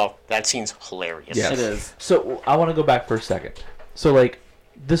 First off, that scene's hilarious. Yes. It is. So, I want to go back for a second. So, like,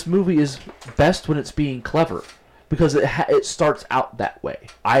 this movie is best when it's being clever. Because it starts out that way.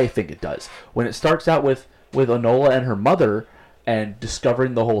 I think it does. When it starts out with Enola and her mother and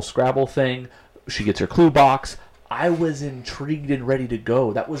discovering the whole Scrabble thing, she gets her clue box. I was intrigued and ready to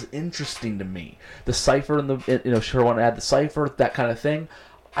go. That was interesting to me. The cipher and she wanted to add the cipher, that kind of thing.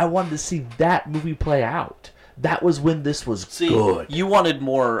 I wanted to see that movie play out. That was when this was good. You wanted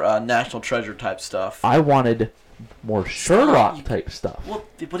more National Treasure type stuff. I wanted more Sherlock type stuff. Well,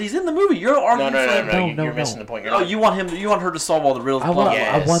 but he's in the movie. You're arguing No, you're missing the point. You want her to solve all the riddles. I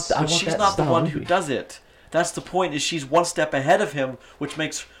want but she's not the one who does it. That's the point. Is she's one step ahead of him, which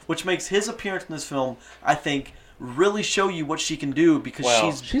makes his appearance in this film, I think, really show you what she can do, because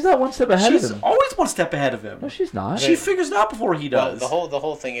she's not one step ahead of him. She's always one step ahead of him. No, she's not. She figures it out before he does. Well, the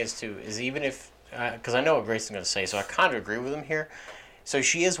whole thing is even if, because I know what Grayson's going to say, so I kind of agree with him here. So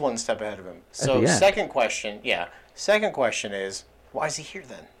she is one step ahead of him. So second question is, why is he here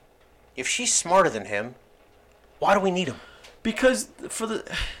then? If she's smarter than him, why do we need him? Because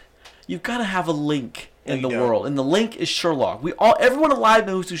you've got to have a link in the world, and the link is Sherlock. Everyone alive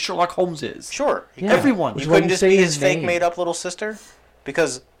knows who Sherlock Holmes is. Sure, everyone. You couldn't just be his fake made up little sister,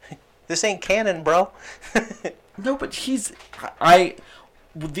 because this ain't canon, bro. No, but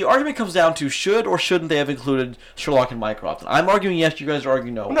the argument comes down to should or shouldn't they have included Sherlock and Mycroft. I'm arguing yes, you guys are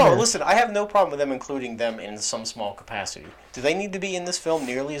arguing no. No, listen, I have no problem with them including them in some small capacity. Do they need to be in this film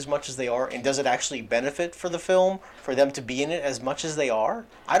nearly as much as they are? And does it actually benefit for the film for them to be in it as much as they are?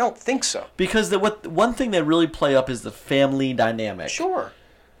 I don't think so. Because one thing they really play up is the family dynamic. Sure.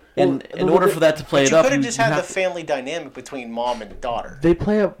 And in order for that to play it up, you could have just had the family dynamic between mom and daughter. They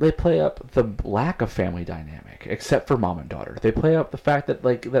play up the lack of family dynamic, except for mom and daughter. They play up the fact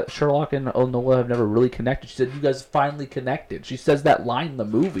that Sherlock and Enola have never really connected. She said, "You guys finally connected." She says that line in the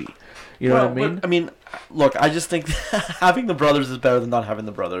movie. You know what I mean? I mean, look, I just think having the brothers is better than not having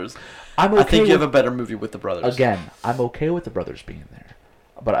the brothers. I think you have a better movie with the brothers. Again, I'm okay with the brothers being there.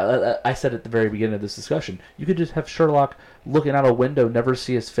 But I said at the very beginning of this discussion, you could just have Sherlock looking out a window, never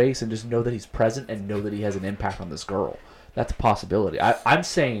see his face, and just know that he's present and know that he has an impact on this girl. That's a possibility. I'm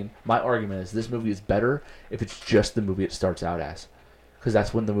saying, my argument is this movie is better if it's just the movie it starts out as. Because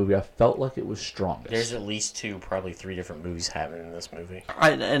that's when the movie I felt like it was strongest. There's at least 2, probably 3 different movies happening in this movie.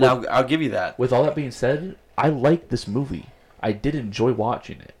 I'll give you that. With all that being said, I liked this movie. I did enjoy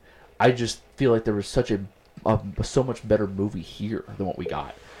watching it. I just feel like there was such a so much better movie here than what we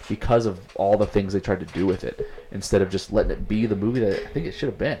got because of all the things they tried to do with it instead of just letting it be the movie that I think it should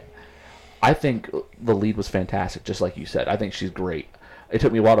have been. I think the lead was fantastic, just like you said. I think she's great. It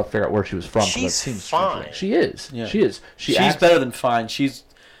took me a while to figure out where she was from. She's fine. She is. Yeah. She is. She's better than fine. She's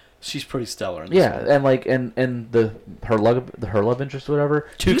pretty stellar in this one. and her love interest or whatever.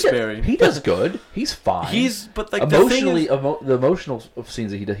 Tewksbury. He does good. He's fine. Emotionally, the emotional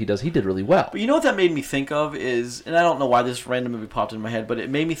scenes that he did really well. But you know what that made me think of is, and I don't know why this random movie popped in my head, but it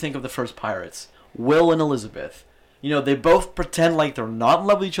made me think of the first Pirates, Will and Elizabeth. You know, they both pretend like they're not in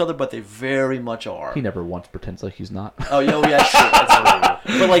love with each other, but they very much are. He never once pretends like he's not. Oh, yeah, sure.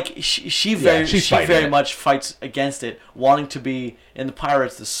 But like she very much fights against it, wanting to be in the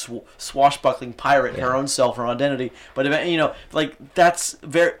Pirates, the swashbuckling pirate, her own self, her own identity. But that's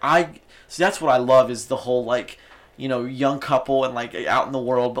that's what I love is the whole young couple and out in the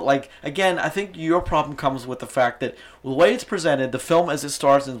world. But again, I think your problem comes with the fact that the way it's presented, the film as it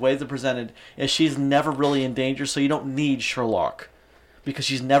starts and the way it's presented, is she's never really in danger, so you don't need Sherlock. Because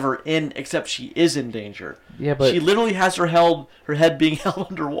she's never in, except she is in danger. Yeah, but she literally has her head being held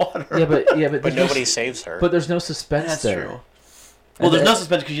underwater. Yeah, but nobody saves her. But there's no suspense That's there. True. Well, there's no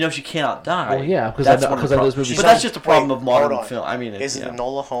suspense because she cannot die. Well, yeah, because that's those movies. But that's just a problem of modern film. I mean, is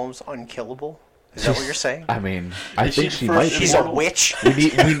Enola Holmes unkillable? Is that what you're saying? I mean, I think she might. She's a witch. We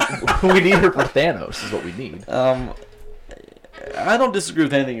need her for Thanos. Is what we need. I don't disagree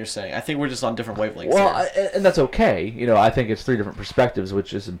with anything you're saying. I think we're just on different wavelengths. Well, and that's okay. I think it's 3 different perspectives,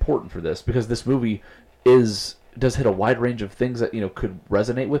 which is important for this because this movie does hit a wide range of things that could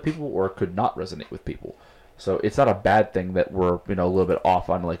resonate with people or could not resonate with people. So it's not a bad thing that we're a little bit off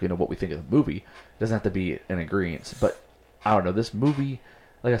on what we think of the movie. It doesn't have to be an agreement. But I don't know, this movie,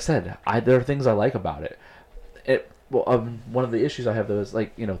 like I said, there are things I like about it. One of the issues I have though is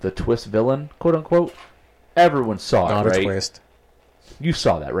the twist villain, quote unquote. Everyone saw it, right? Not a twist. You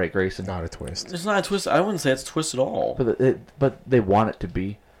saw that, right, Grayson? Not a twist. It's not a twist. I wouldn't say it's a twist at all. But they want it to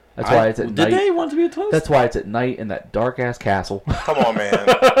be. That's why it's at night. Did they want it to be a twist? That's why it's at night in that dark ass castle. Come on, man.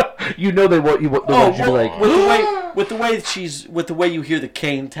 They want you to be like with the way you hear the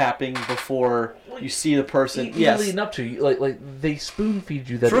cane tapping before you see the person. Yes, leading up to you, like they spoon feed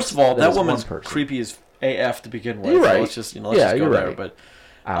you that. First of all, that woman's creepy as AF to begin with. You're right. So let's just let's just go there. Right. But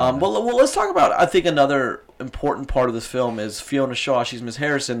well, let's talk about. I think another important part of this film is Fiona Shaw. She's Miss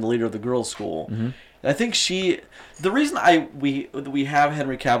Harrison, the leader of the girls' school. Mm-hmm. And I think the reason we have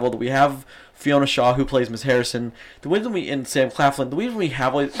Henry Cavill, that we have Fiona Shaw who plays Miss Harrison, the reason and Sam Claflin, the reason we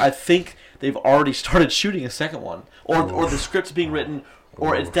have, I think they've already started shooting a second one, or the script's being written,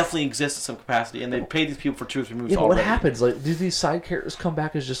 or it definitely exists in some capacity, and they've paid these people for 2 or 3 movies already. What happens? Do these side characters come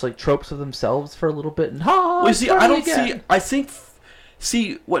back as just tropes of themselves for a little bit and what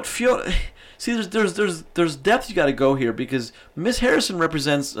Fiona. See, there's depth you got to go here because Miss Harrison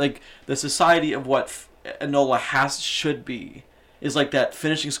represents the society of what Enola should be. Is that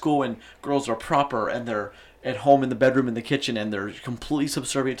finishing school when girls are proper and they're at home in the bedroom, in the kitchen, and they're completely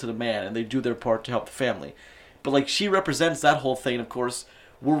subservient to the man and they do their part to help the family. But she represents that whole thing. Of course,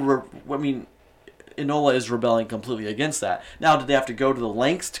 Enola is rebelling completely against that. Now, did they have to go to the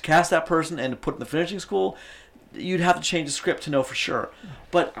lengths to cast that person and to put in the finishing school? You'd have to change the script to know for sure.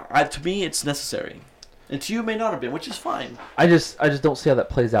 But to me, it's necessary. And to you, it may not have been, which is fine. I just don't see how that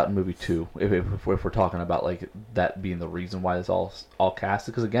plays out in movie 2. If we're talking about that being the reason why it's all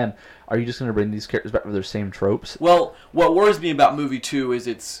casted. Because again, are you just going to bring these characters back with their same tropes? Well, what worries me about movie 2 is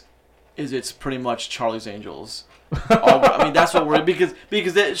it's pretty much Charlie's Angels. That's what we're because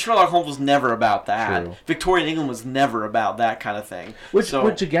Sherlock Holmes was never about that. True. Victorian England was never about that kind of thing. Which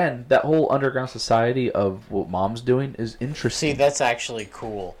again, that whole underground society of what Mom's doing is interesting. See, that's actually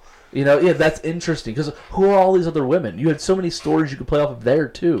cool. That's interesting because who are all these other women? You had so many stories you could play off of there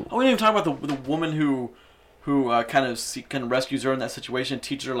too. We didn't even talk about the woman who kind of rescues her in that situation,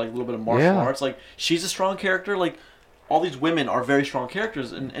 teaches her a little bit of martial arts. She's a strong character. All these women are very strong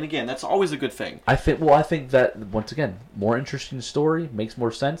characters, and again, that's always a good thing. I think that once again, more interesting story makes more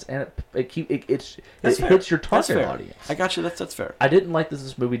sense, and it hits your target audience. I got you. That's fair. I didn't like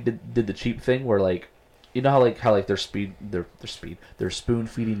this movie did the cheap thing where how they're spoon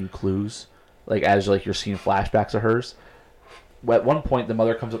feeding you clues, as you're seeing flashbacks of hers. At one point, the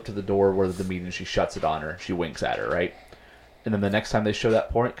mother comes up to the door where the meeting, she shuts it on her, she winks at her, right, and then the next time they show that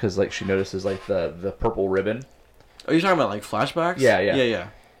point, because she notices the purple ribbon. Are you talking about flashbacks? Yeah.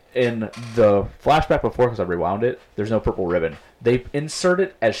 In the flashback before, because I rewound it, there's no purple ribbon. They insert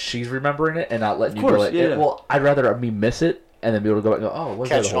it as she's remembering it and not letting you go. Well, I'd rather me miss it and then be able to go back and go, oh,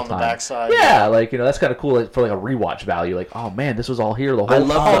 what's that the whole time? Catch it on the backside. Yeah, that's kind of cool for a rewatch value. Oh man, this was all here the whole time.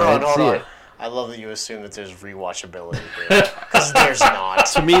 Hold on. I love that you assume that there's rewatchability here, because there's not.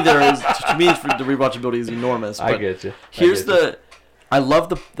 To me, the rewatchability is enormous. But I get you. I love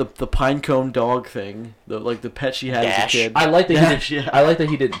the pinecone dog thing, the pet she had as a kid. I like that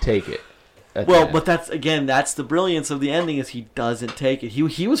he didn't take it. But that's the brilliance of the ending is he doesn't take it.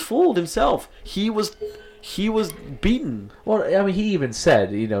 He was fooled himself. He was beaten. Well, he even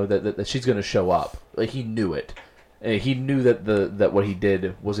said that she's going to show up. He knew it. He knew that what he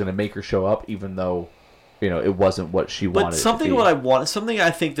did was going to make her show up, even though it wasn't what she wanted. But something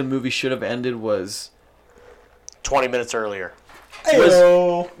I think the movie should have ended was 20 minutes earlier.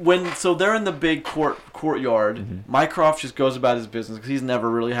 So they're in the big courtyard. Mm-hmm. Mycroft just goes about his business because he's never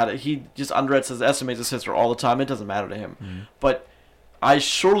really had it. He just estimates his sister all the time. It doesn't matter to him. Mm-hmm. But I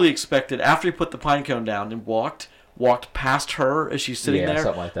surely expected after he put the pinecone down and walked past her as she's sitting there.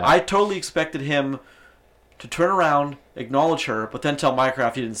 Something like that. I totally expected him to turn around, acknowledge her, but then tell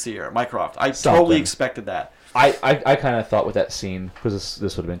Mycroft he didn't see her. Totally expected that. I kind of thought with that scene, because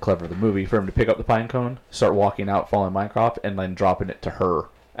this would have been clever for the movie, for him to pick up the pine cone, start walking out, following Mycroft, and then dropping it to her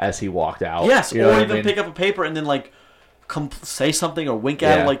as he walked out. Yes, or even pick up a paper and then say something or wink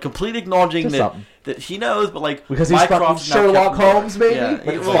at him, like completely acknowledging that he knows, but like because he's fucking Sherlock Holmes, baby.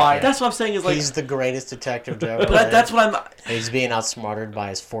 Yeah, that's what I'm saying. Is like he's the greatest detective, Joe. But that's what I'm. He's being outsmarted by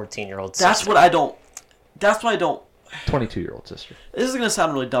his 14-year-old sister. That's what I don't. 22-year-old sister. This is gonna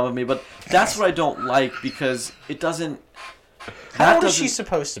sound really dumb of me, but that's what I don't like because it doesn't. How old is she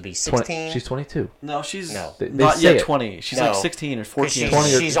supposed to be? 16? She's 22. No, she's They not yet it. 20. She's like 16 or 14.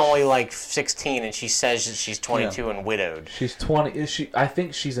 She's only like 16, and she says that she's 22 and widowed. She's 20. Is she? I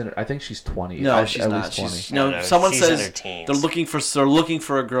think she's 20. No, she's not. 20. No, someone says they're looking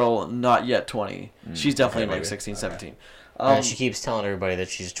for a girl not yet 20. She's definitely like 16, 17. And she keeps telling everybody that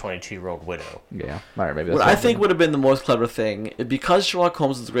she's a 22-year-old widow. Yeah, all right, maybe that's what I think would have been the most clever thing, because Sherlock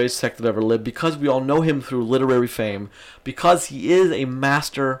Holmes is the greatest detective ever lived, because we all know him through literary fame, because he is a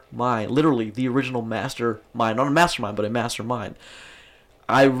mastermind, literally the original mastermind, not a mastermind, but a mastermind.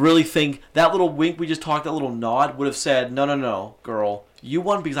 I really think that little wink we just talked, that little nod, would have said, no, girl, you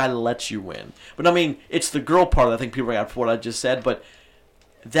won because I let you win. But I mean, it's the girl part that I think people are going to have for what I just said, but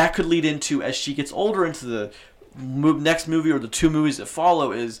that could lead into, as she gets older, into the next movie or the two movies that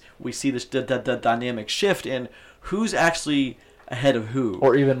follow, is we see this dynamic shift in who's actually ahead of who,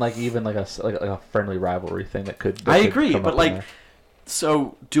 or even like a friendly rivalry thing that could. I agree, but like,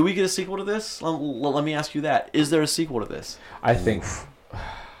 so do we get a sequel to this? Let me ask you that: is there a sequel to this? I think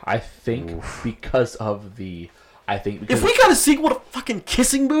because of the. If we got a sequel to fucking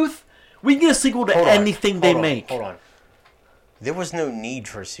Kissing Booth, we can get a sequel to anything they make. Hold on. There was no need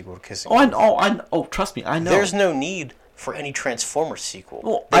for a sequel to Kissing Booth. Oh, trust me, I know. There's no need for any Transformers sequel.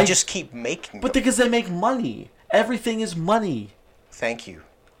 Well, they just keep making them. But because they make money. Everything is money. Thank you.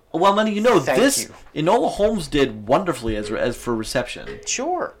 Well, money, Enola Holmes did wonderfully as for reception.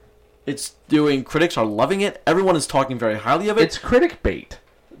 Sure. It's doing, critics are loving it. Everyone is talking very highly of it. It's critic bait.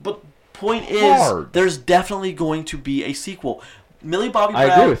 But point is, there's definitely going to be a sequel. Millie Bobby Brown,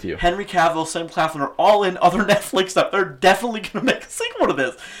 I agree with you. Henry Cavill, Sam Claflin are all in other Netflix stuff. They're definitely going to make a sequel to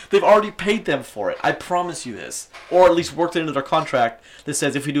this. They've already paid them for it. I promise you this. Or at least worked it into their contract that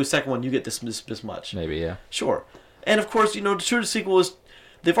says if we do a second one, you get this much. Maybe, yeah. Sure. And of course, the true sequel is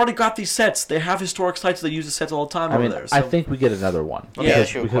they've already got these sets. They have historic sites. They use the sets all the time over there. So. I think we get another one. Let me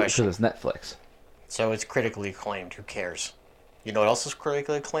ask you a question. Because it's Netflix. So it's critically acclaimed. Who cares? You know what else is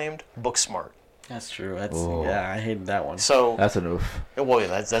critically acclaimed? Booksmart. That's true. I hated that one. So that's an oof. Well,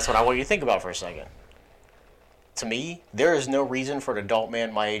 that's what I want you to think about for a second. To me, there is no reason for an adult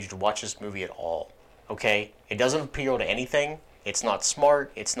man my age to watch this movie at all. Okay? It doesn't appeal to anything. It's not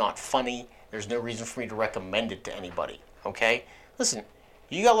smart. It's not funny. There's no reason for me to recommend it to anybody. Okay? Listen,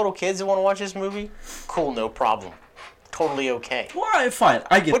 you got little kids that want to watch this movie? Cool, no problem. Totally okay. Well, fine.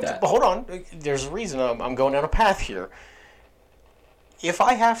 I get that. But hold on. There's a reason I'm going down a path here. If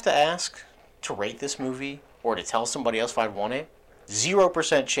I have to ask to rate this movie or to tell somebody else if I'd want it,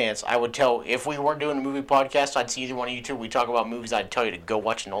 0% chance I would tell, if we weren't doing a movie podcast, I'd see either one of you two, we talk about movies, I'd tell you to go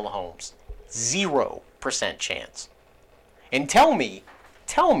watch Enola Holmes. 0% chance. And tell me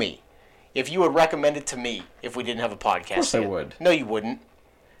if you would recommend it to me if we didn't have a podcast. Of course I would. No, you wouldn't.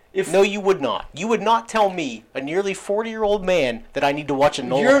 No, you would not. You would not tell me, a nearly 40-year-old man, that I need to watch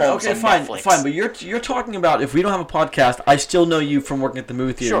Enola Holmes on Netflix. Fine, but you're talking about, if we don't have a podcast, I still know you from working at the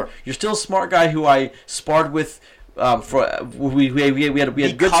movie theater. Sure. You're still a smart guy who I sparred with. We had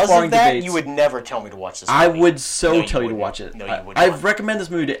good sparring of that, debates. You would never tell me to watch this movie. I would tell you to watch it. No, you would not. I recommend this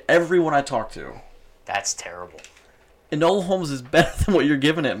movie to everyone I talk to. That's terrible. Enola Holmes is better than what you're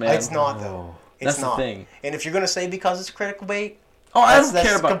giving it, man. It's not, though. That's the thing. And if you're going to say because it's critical bait, I don't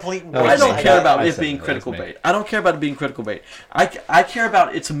care about it being critical bait. I don't care about it being critical bait. I care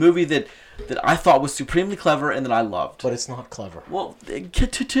about it's a movie that I thought was supremely clever and that I loved. But it's not clever. Well, to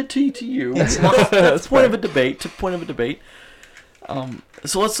you, it's not. That's point of a debate.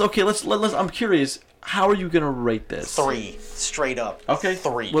 So let's. I'm curious. How are you gonna rate this? 3, straight up. Okay,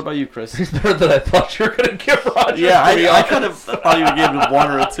 3. What about you, Chris? He's better than I thought you were gonna give Roger. Yeah, I kind of thought you would give it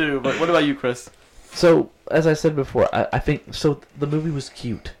 1 or a 2. But what about you, Chris? So, as I said before, I think the movie was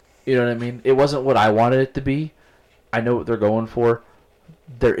cute. You know what I mean? It wasn't what I wanted it to be. I know what they're going for.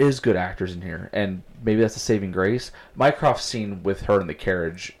 There is good actors in here, and maybe that's a saving grace. Mycroft's scene with her in the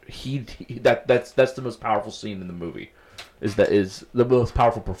carriage, that's the most powerful scene in the movie. Is the most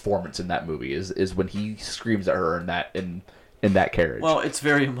powerful performance in that movie is when he screams at her in that carriage. Well, it's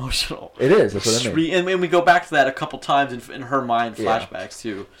very emotional. It is. That's what I mean. And we go back to that a couple times in her mind, flashbacks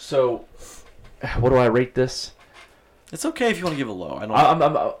too. So, what do I rate this? It's okay if you want to give it low.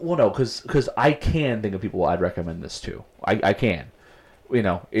 No, because I can think of people I'd recommend this to. I can. You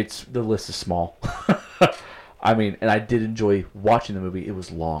know, the list is small. I mean, and I did enjoy watching the movie. It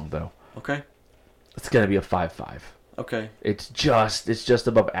was long though. Okay. It's gonna be a 5.5. Okay. It's just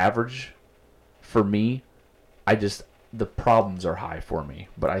above average for me. The problems are high for me,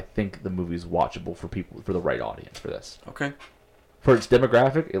 but I think the movie's watchable for the right audience for this. Okay. For its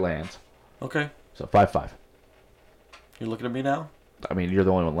demographic, it lands. Okay. So 5-5. You're looking at me now? I mean, you're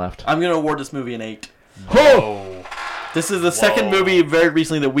the only one left. I'm going to award this movie an 8. Oh! This is the second movie very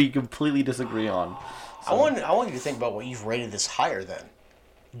recently that we completely disagree on. So. I want you to think about what you've rated this higher than.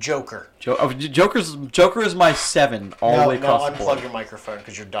 Joker. Joker is my 7 all the way across the board. Unplug your microphone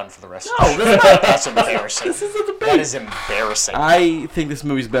because you're done for the rest of the show. That's embarrassing. This is a debate. That is embarrassing. I think this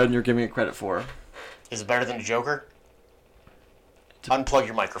movie's better than you're giving it credit for. Is it better than Joker? Unplug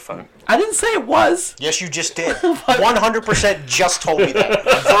your microphone. I didn't say it was. Yes, you just did. 100% just told me that.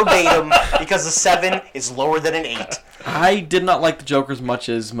 Verbatim, because a 7 is lower than an 8. I did not like the Joker as much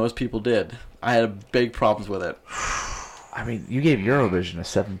as most people did. I had big problems with it. I mean, you gave Eurovision a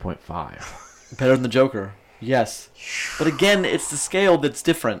 7.5. Better than the Joker. Yes. But again, it's the scale that's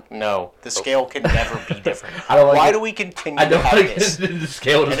different. No, the scale can never be different. Why do we continue to have this? The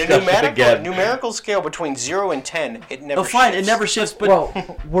scale and a numerical scale between 0 and 10, it never shifts. Fine, it never shifts, but...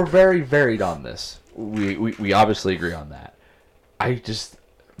 Well, we're very varied on this. We obviously agree on that.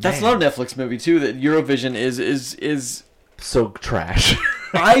 That's another Netflix movie, too, that Eurovision is so trash.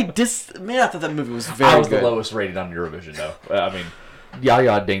 I thought that movie was very good. I was the lowest rated on Eurovision, though. I mean,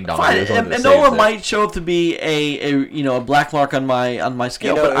 Yaya Ding Dong. Fine, Enola might show up to be a black mark on my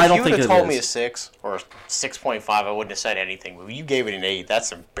scale, but I don't think it is. If you would have told me a 6 or 6.5, I wouldn't have said anything. But you gave it an 8.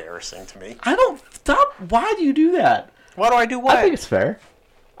 That's embarrassing to me. Stop. Why do you do that? Why do I do what? I think it's fair.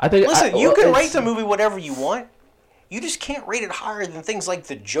 Listen, you can rate the movie whatever you want. You just can't rate it higher than things like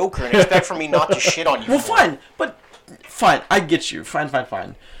the Joker and expect for me not to shit on you. Well, fine, but fine, I get you. Fine.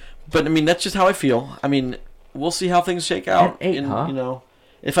 But I mean, that's just how I feel. I mean, we'll see how things shake out. An 8, huh? You know,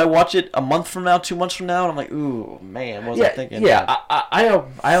 if I watch it a month from now, 2 months from now, and I'm like, ooh, man, what was I thinking? Yeah, I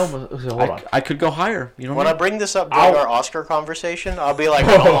almost hold on. I could go higher. You know, when I bring this up during our Oscar conversation, I'll be like,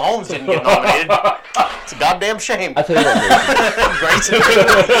 "Well, Holmes didn't get nominated. It's a goddamn shame." I tell you what, Grayson.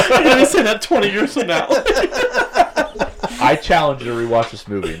 You're gonna say that 20 years from now. I challenge you to rewatch this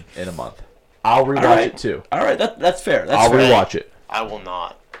movie in a month. I'll rewatch it too. All right, that's fair. I'll rewatch it. I will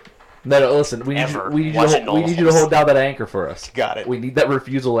not. No, listen. We need you to hold down that anchor for us. Got it. We need that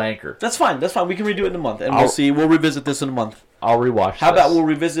refusal anchor. That's fine. We can redo it in a month, and we'll see. We'll revisit this in a month. I'll rewatch. How about we'll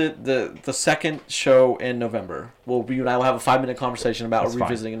revisit the second show in November? You and I will have a 5-minute conversation about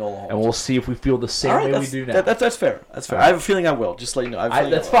revisiting Enola Holmes, and we'll see if we feel the same way we do now. That's fair. That's fair. Right. I have a feeling I will. Just let you know.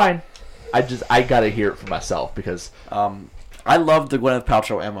 That's fine. I gotta hear it for myself because I loved the Gwyneth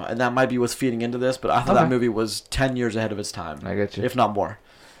Paltrow Emma, and that might be what's feeding into this. But I thought that movie was 10 years ahead of its time. I get you, if not more.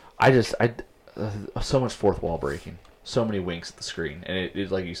 So much fourth wall breaking, so many winks at the screen, and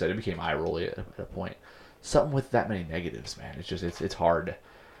it like you said, it became eye rolly at a point. Something with that many negatives, man. It's just it's hard.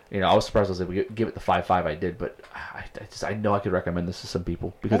 You know, I was surprised I was able to give it the 5.5 I did, but I know I could recommend this to some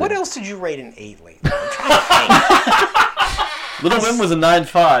people. Because what else did you rate an 8 lately? I'm trying to think. Little Women was a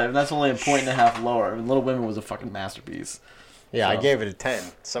 9.5, and that's only a 1.5 lower. And Little Women was a fucking masterpiece. Yeah, so. I gave it a 10.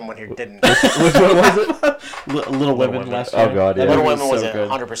 Someone here didn't. Which one was it? Little Women last year. Oh, God, yeah. Little Women was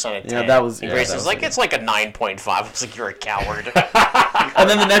 100% a 10. Yeah, that was... Grace was like, it's like a 9.5. I was like, you're a coward. And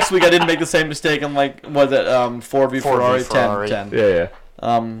then the next week, I didn't make the same mistake. I'm like, was it Ford v Ferrari? 10. Yeah.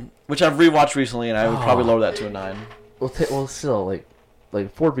 Which I've rewatched recently, and I would probably lower that to a 9. Well, still,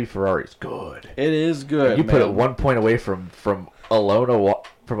 like Ford v Ferrari is good. It is good. You put it 1 point away from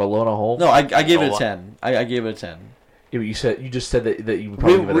Enola Holmes. No, I gave it a 10. I gave it a 10. Yeah, but you just said that you would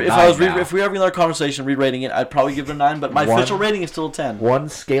probably give it a 9 if we were having another conversation re-rating it, I'd probably give it a 9. But my official rating is still a 10. One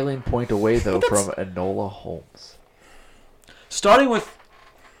scaling point away though from Enola Holmes. Starting with.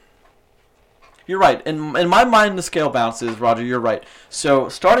 You're right. In my mind, the scale bounces, Roger. You're right. So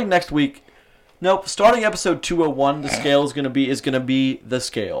starting next week. Nope. Starting episode 201, the scale is gonna be the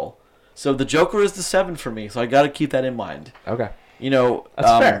scale. So the Joker is the 7 for me. So I got to keep that in mind. Okay. You know, that's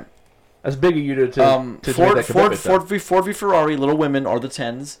fair. That's big of you to Ford v Ferrari, Little Women are the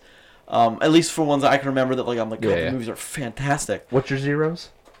 10s. At least for ones that I can remember that the movies are fantastic. What's your zeros?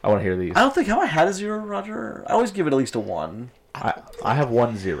 I want to hear these. I don't think I had a 0, Roger. I always give it at least a 1. I have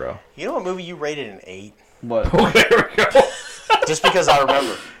 1 0. You know what movie you rated an 8? What? There we go. Just because I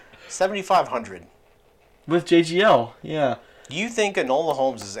remember. 7,500. With JGL, yeah. Do you think Enola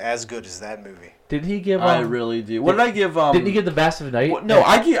Holmes is as good as that movie? Did he give? I really do. What did I give? Didn't he give The Vast of Night? No,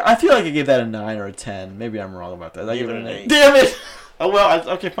 I feel like I gave that a 9 or a 10. Maybe I'm wrong about that. I gave it an 8. Damn it! Oh well,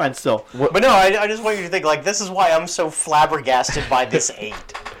 okay, fine. Still, but no, I just want you to think this is why I'm so flabbergasted by this 8.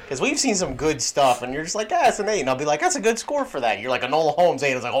 Because we've seen some good stuff, and you're just like, it's an 8. And I'll be like, that's a good score for that. You're like, Enola Holmes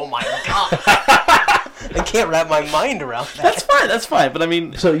 8. I was like, oh my God. I can't wrap my mind around that. That's fine. But I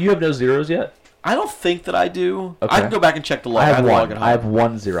mean... So you have no zeros yet? I don't think that I do. Okay. I can go back and check the log. I have one. I have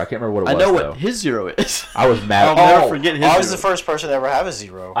 1 0. I can't remember what it was, I know what his 0 is. I was mad. I'll never forget his 0. I was the first person to ever have a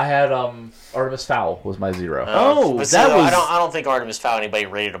 0. I had Artemis Fowl was my 0. I don't think Artemis Fowl anybody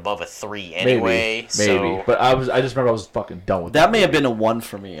rated above a 3 anyway. Maybe. But I just remember I was fucking done with that. That may have been a 1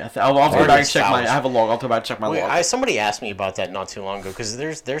 for me. I'll go back and check my... I have a log. I'll go back and check my log. Somebody asked me about that not too long ago, because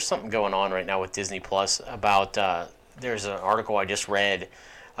there's something going on right now with Disney Plus about... there's an article I just read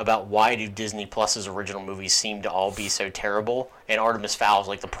about why do Disney Plus's original movies seem to all be so terrible, and Artemis Fowl is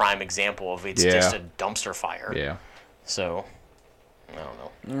like the prime example of it's just a dumpster fire. Yeah. So, I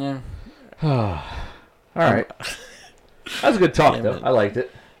don't know. Yeah. All right. That was a good talk, though. I liked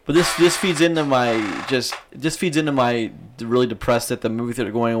it. But this feeds into my really depressed at the movie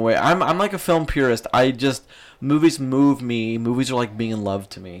theater going away. I'm like a film purist. Movies move me. Movies are like being in love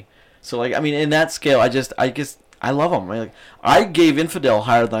to me. So like, I mean, in that scale, I love them. Like, I gave Infidel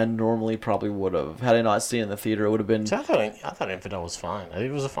higher than I normally probably would have. Had I not seen it in the theater, it would have been... So I thought Infidel was fine. I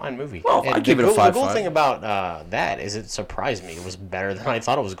think it was a fine movie. Well, I gave it a 5/5. The cool thing about that is it surprised me. It was better than I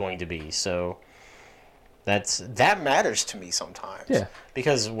thought it was going to be. So that matters to me sometimes. Yeah.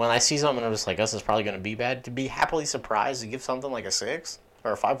 Because when I see something, I'm just like, this is probably going to be bad. To be happily surprised to give something like a 6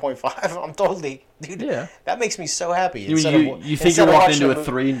 or a 5.5, I'm totally... Dude, that makes me so happy. You think you're walking into a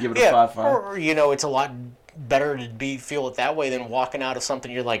 3 and give it a 5/5? Or, it's a lot... better to feel it that way than walking out of something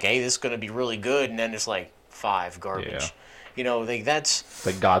you're like, hey, this is going to be really good, and then it's like 5 garbage. Yeah. That's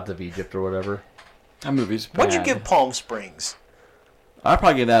like Gods of Egypt or whatever. That movie's bad. What'd you give Palm Springs? I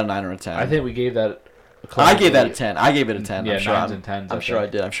probably gave that a 9 or a 10. I think we gave that. I gave that a 10. I gave it a 10. Yeah, I'm sure 9s and 10s. I'm sure I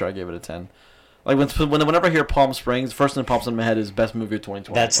did. I'm sure I gave it a 10. Like whenever I hear Palm Springs, first thing that pops in my head is best movie of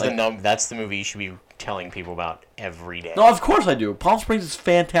 2020. That's the movie you should be telling people about every day. No, of course I do. Palm Springs is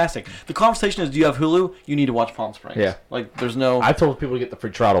fantastic. The conversation is, do you have Hulu? You need to watch Palm Springs. Yeah. Like, there's no... I've told people to get the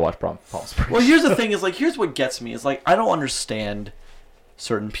free trial to watch Palm Springs. Well, here's the thing is, like, here's what gets me. Is like, I don't understand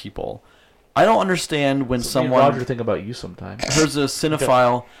certain people. I don't understand when someone... Roger think about you sometimes. There's a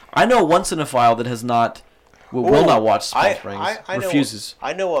cinephile. I know one cinephile that has not... will not watch Palm Springs. Refuses.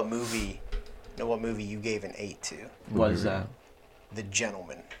 I know what movie you gave an 8 to. What is that? The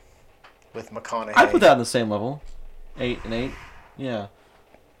Gentleman. With McConaughey. I put that on the same level. 8 and 8. Yeah.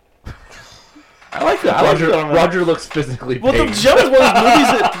 I like that. Roger looks physically pain. Well, The Gentleman was one of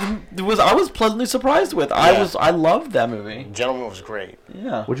the movies that I was pleasantly surprised with. Yeah. I loved that movie. Gentleman was great.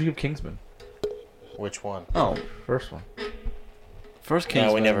 Yeah. What'd you give Kingsman? Which one? Oh, first one. First Kingsman.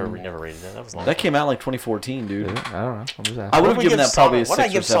 No, we never rated that. That was long. That came out in like 2014, dude. I don't know. I'm just asking. I would have given that probably a 6 or 7. What did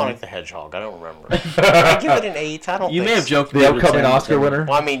I give Sonic the Hedgehog? I don't remember. Did I give it an 8? I don't. You may have joked the upcoming Oscar winner.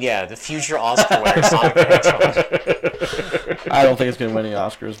 Well, I mean, yeah, the future Oscar winner, Sonic the Hedgehog. I don't think it's going to win any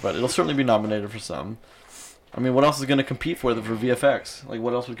Oscars, but it'll certainly be nominated for some. I mean, what else is going to compete for VFX? Like,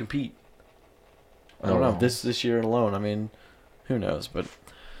 what else would compete? I don't know. This year alone, I mean, who knows? But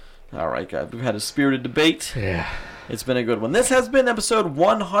all right, guys, we've had a spirited debate. Yeah. It's been a good one. This has been episode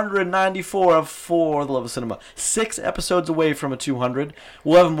 194 of For the Love of Cinema. 6 episodes away from a 200.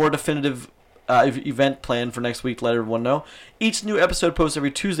 We'll have a more definitive event planned for next week to let everyone know. Each new episode posts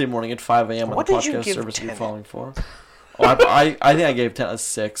every Tuesday morning at 5 a.m. on the podcast service you're following for. I think I gave 10 a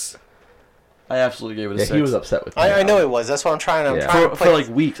 6. I absolutely gave it a 6. He was upset with me. I know it was. That's what I'm trying to... Yeah. For like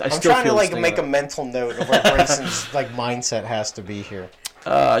weeks. I'm trying to make a mental note of what Grayson's mindset has to be here.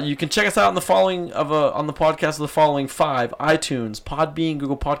 You can check us out on the following on the podcast of the following 5: iTunes, Podbean,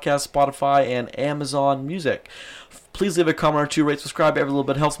 Google Podcasts, Spotify, and Amazon Music. Please leave a comment or 2, rate, subscribe. Every little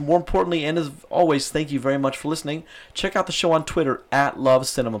bit helps. More importantly, and as always, thank you very much for listening. Check out the show on Twitter at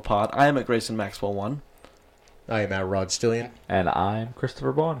LoveCinemaPod. I am at Grayson Maxwell 1. I am at Rod Stillion. And I'm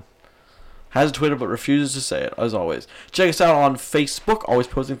Christopher Bond. Has a Twitter but refuses to say it, as always. Check us out on Facebook, always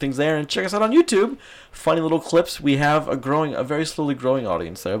posting things there, and check us out on YouTube. Funny little clips. We have a very slowly growing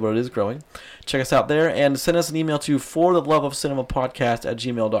audience there, but it is growing. Check us out there, and send us an email to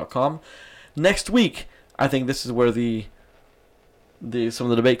fortheloveofcinemapodcast@gmail.com. Next week, I think this is where some of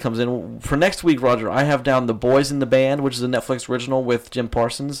the debate comes in. For next week, Roger, I have down The Boys in the Band, which is a Netflix original with Jim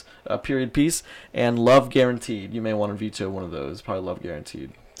Parsons, a period piece, and Love Guaranteed. You may want to veto one of those. Probably Love Guaranteed.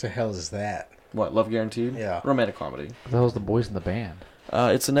 What the hell is that? What, Love Guaranteed? Yeah. Romantic comedy. That was The Boys in the Band.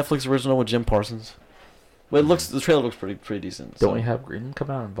 It's a Netflix original with Jim Parsons. But the trailer looks pretty decent. Don't we have Greenland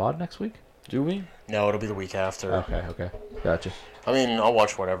coming out in VOD next week? Do we? No, it'll be the week after. Okay. Gotcha. I mean, I'll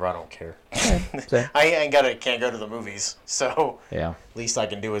watch whatever. I don't care. Same. I can't go to the movies, so yeah. Least I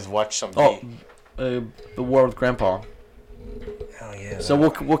can do is watch some. The War with Grandpa. Oh Oh yeah. So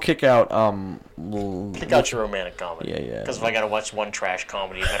we'll kick out kick out your romantic comedy. Yeah. Because if I gotta watch one trash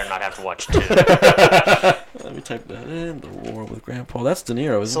comedy, you better not have to watch two. Let me type that in. The War with Grandpa. That's De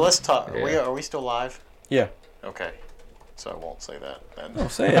Niro, isn't it? So let's talk. Are we still live? Yeah. Okay. So I won't say that then. Oh,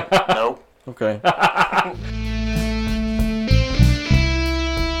 say it. Nope. Okay.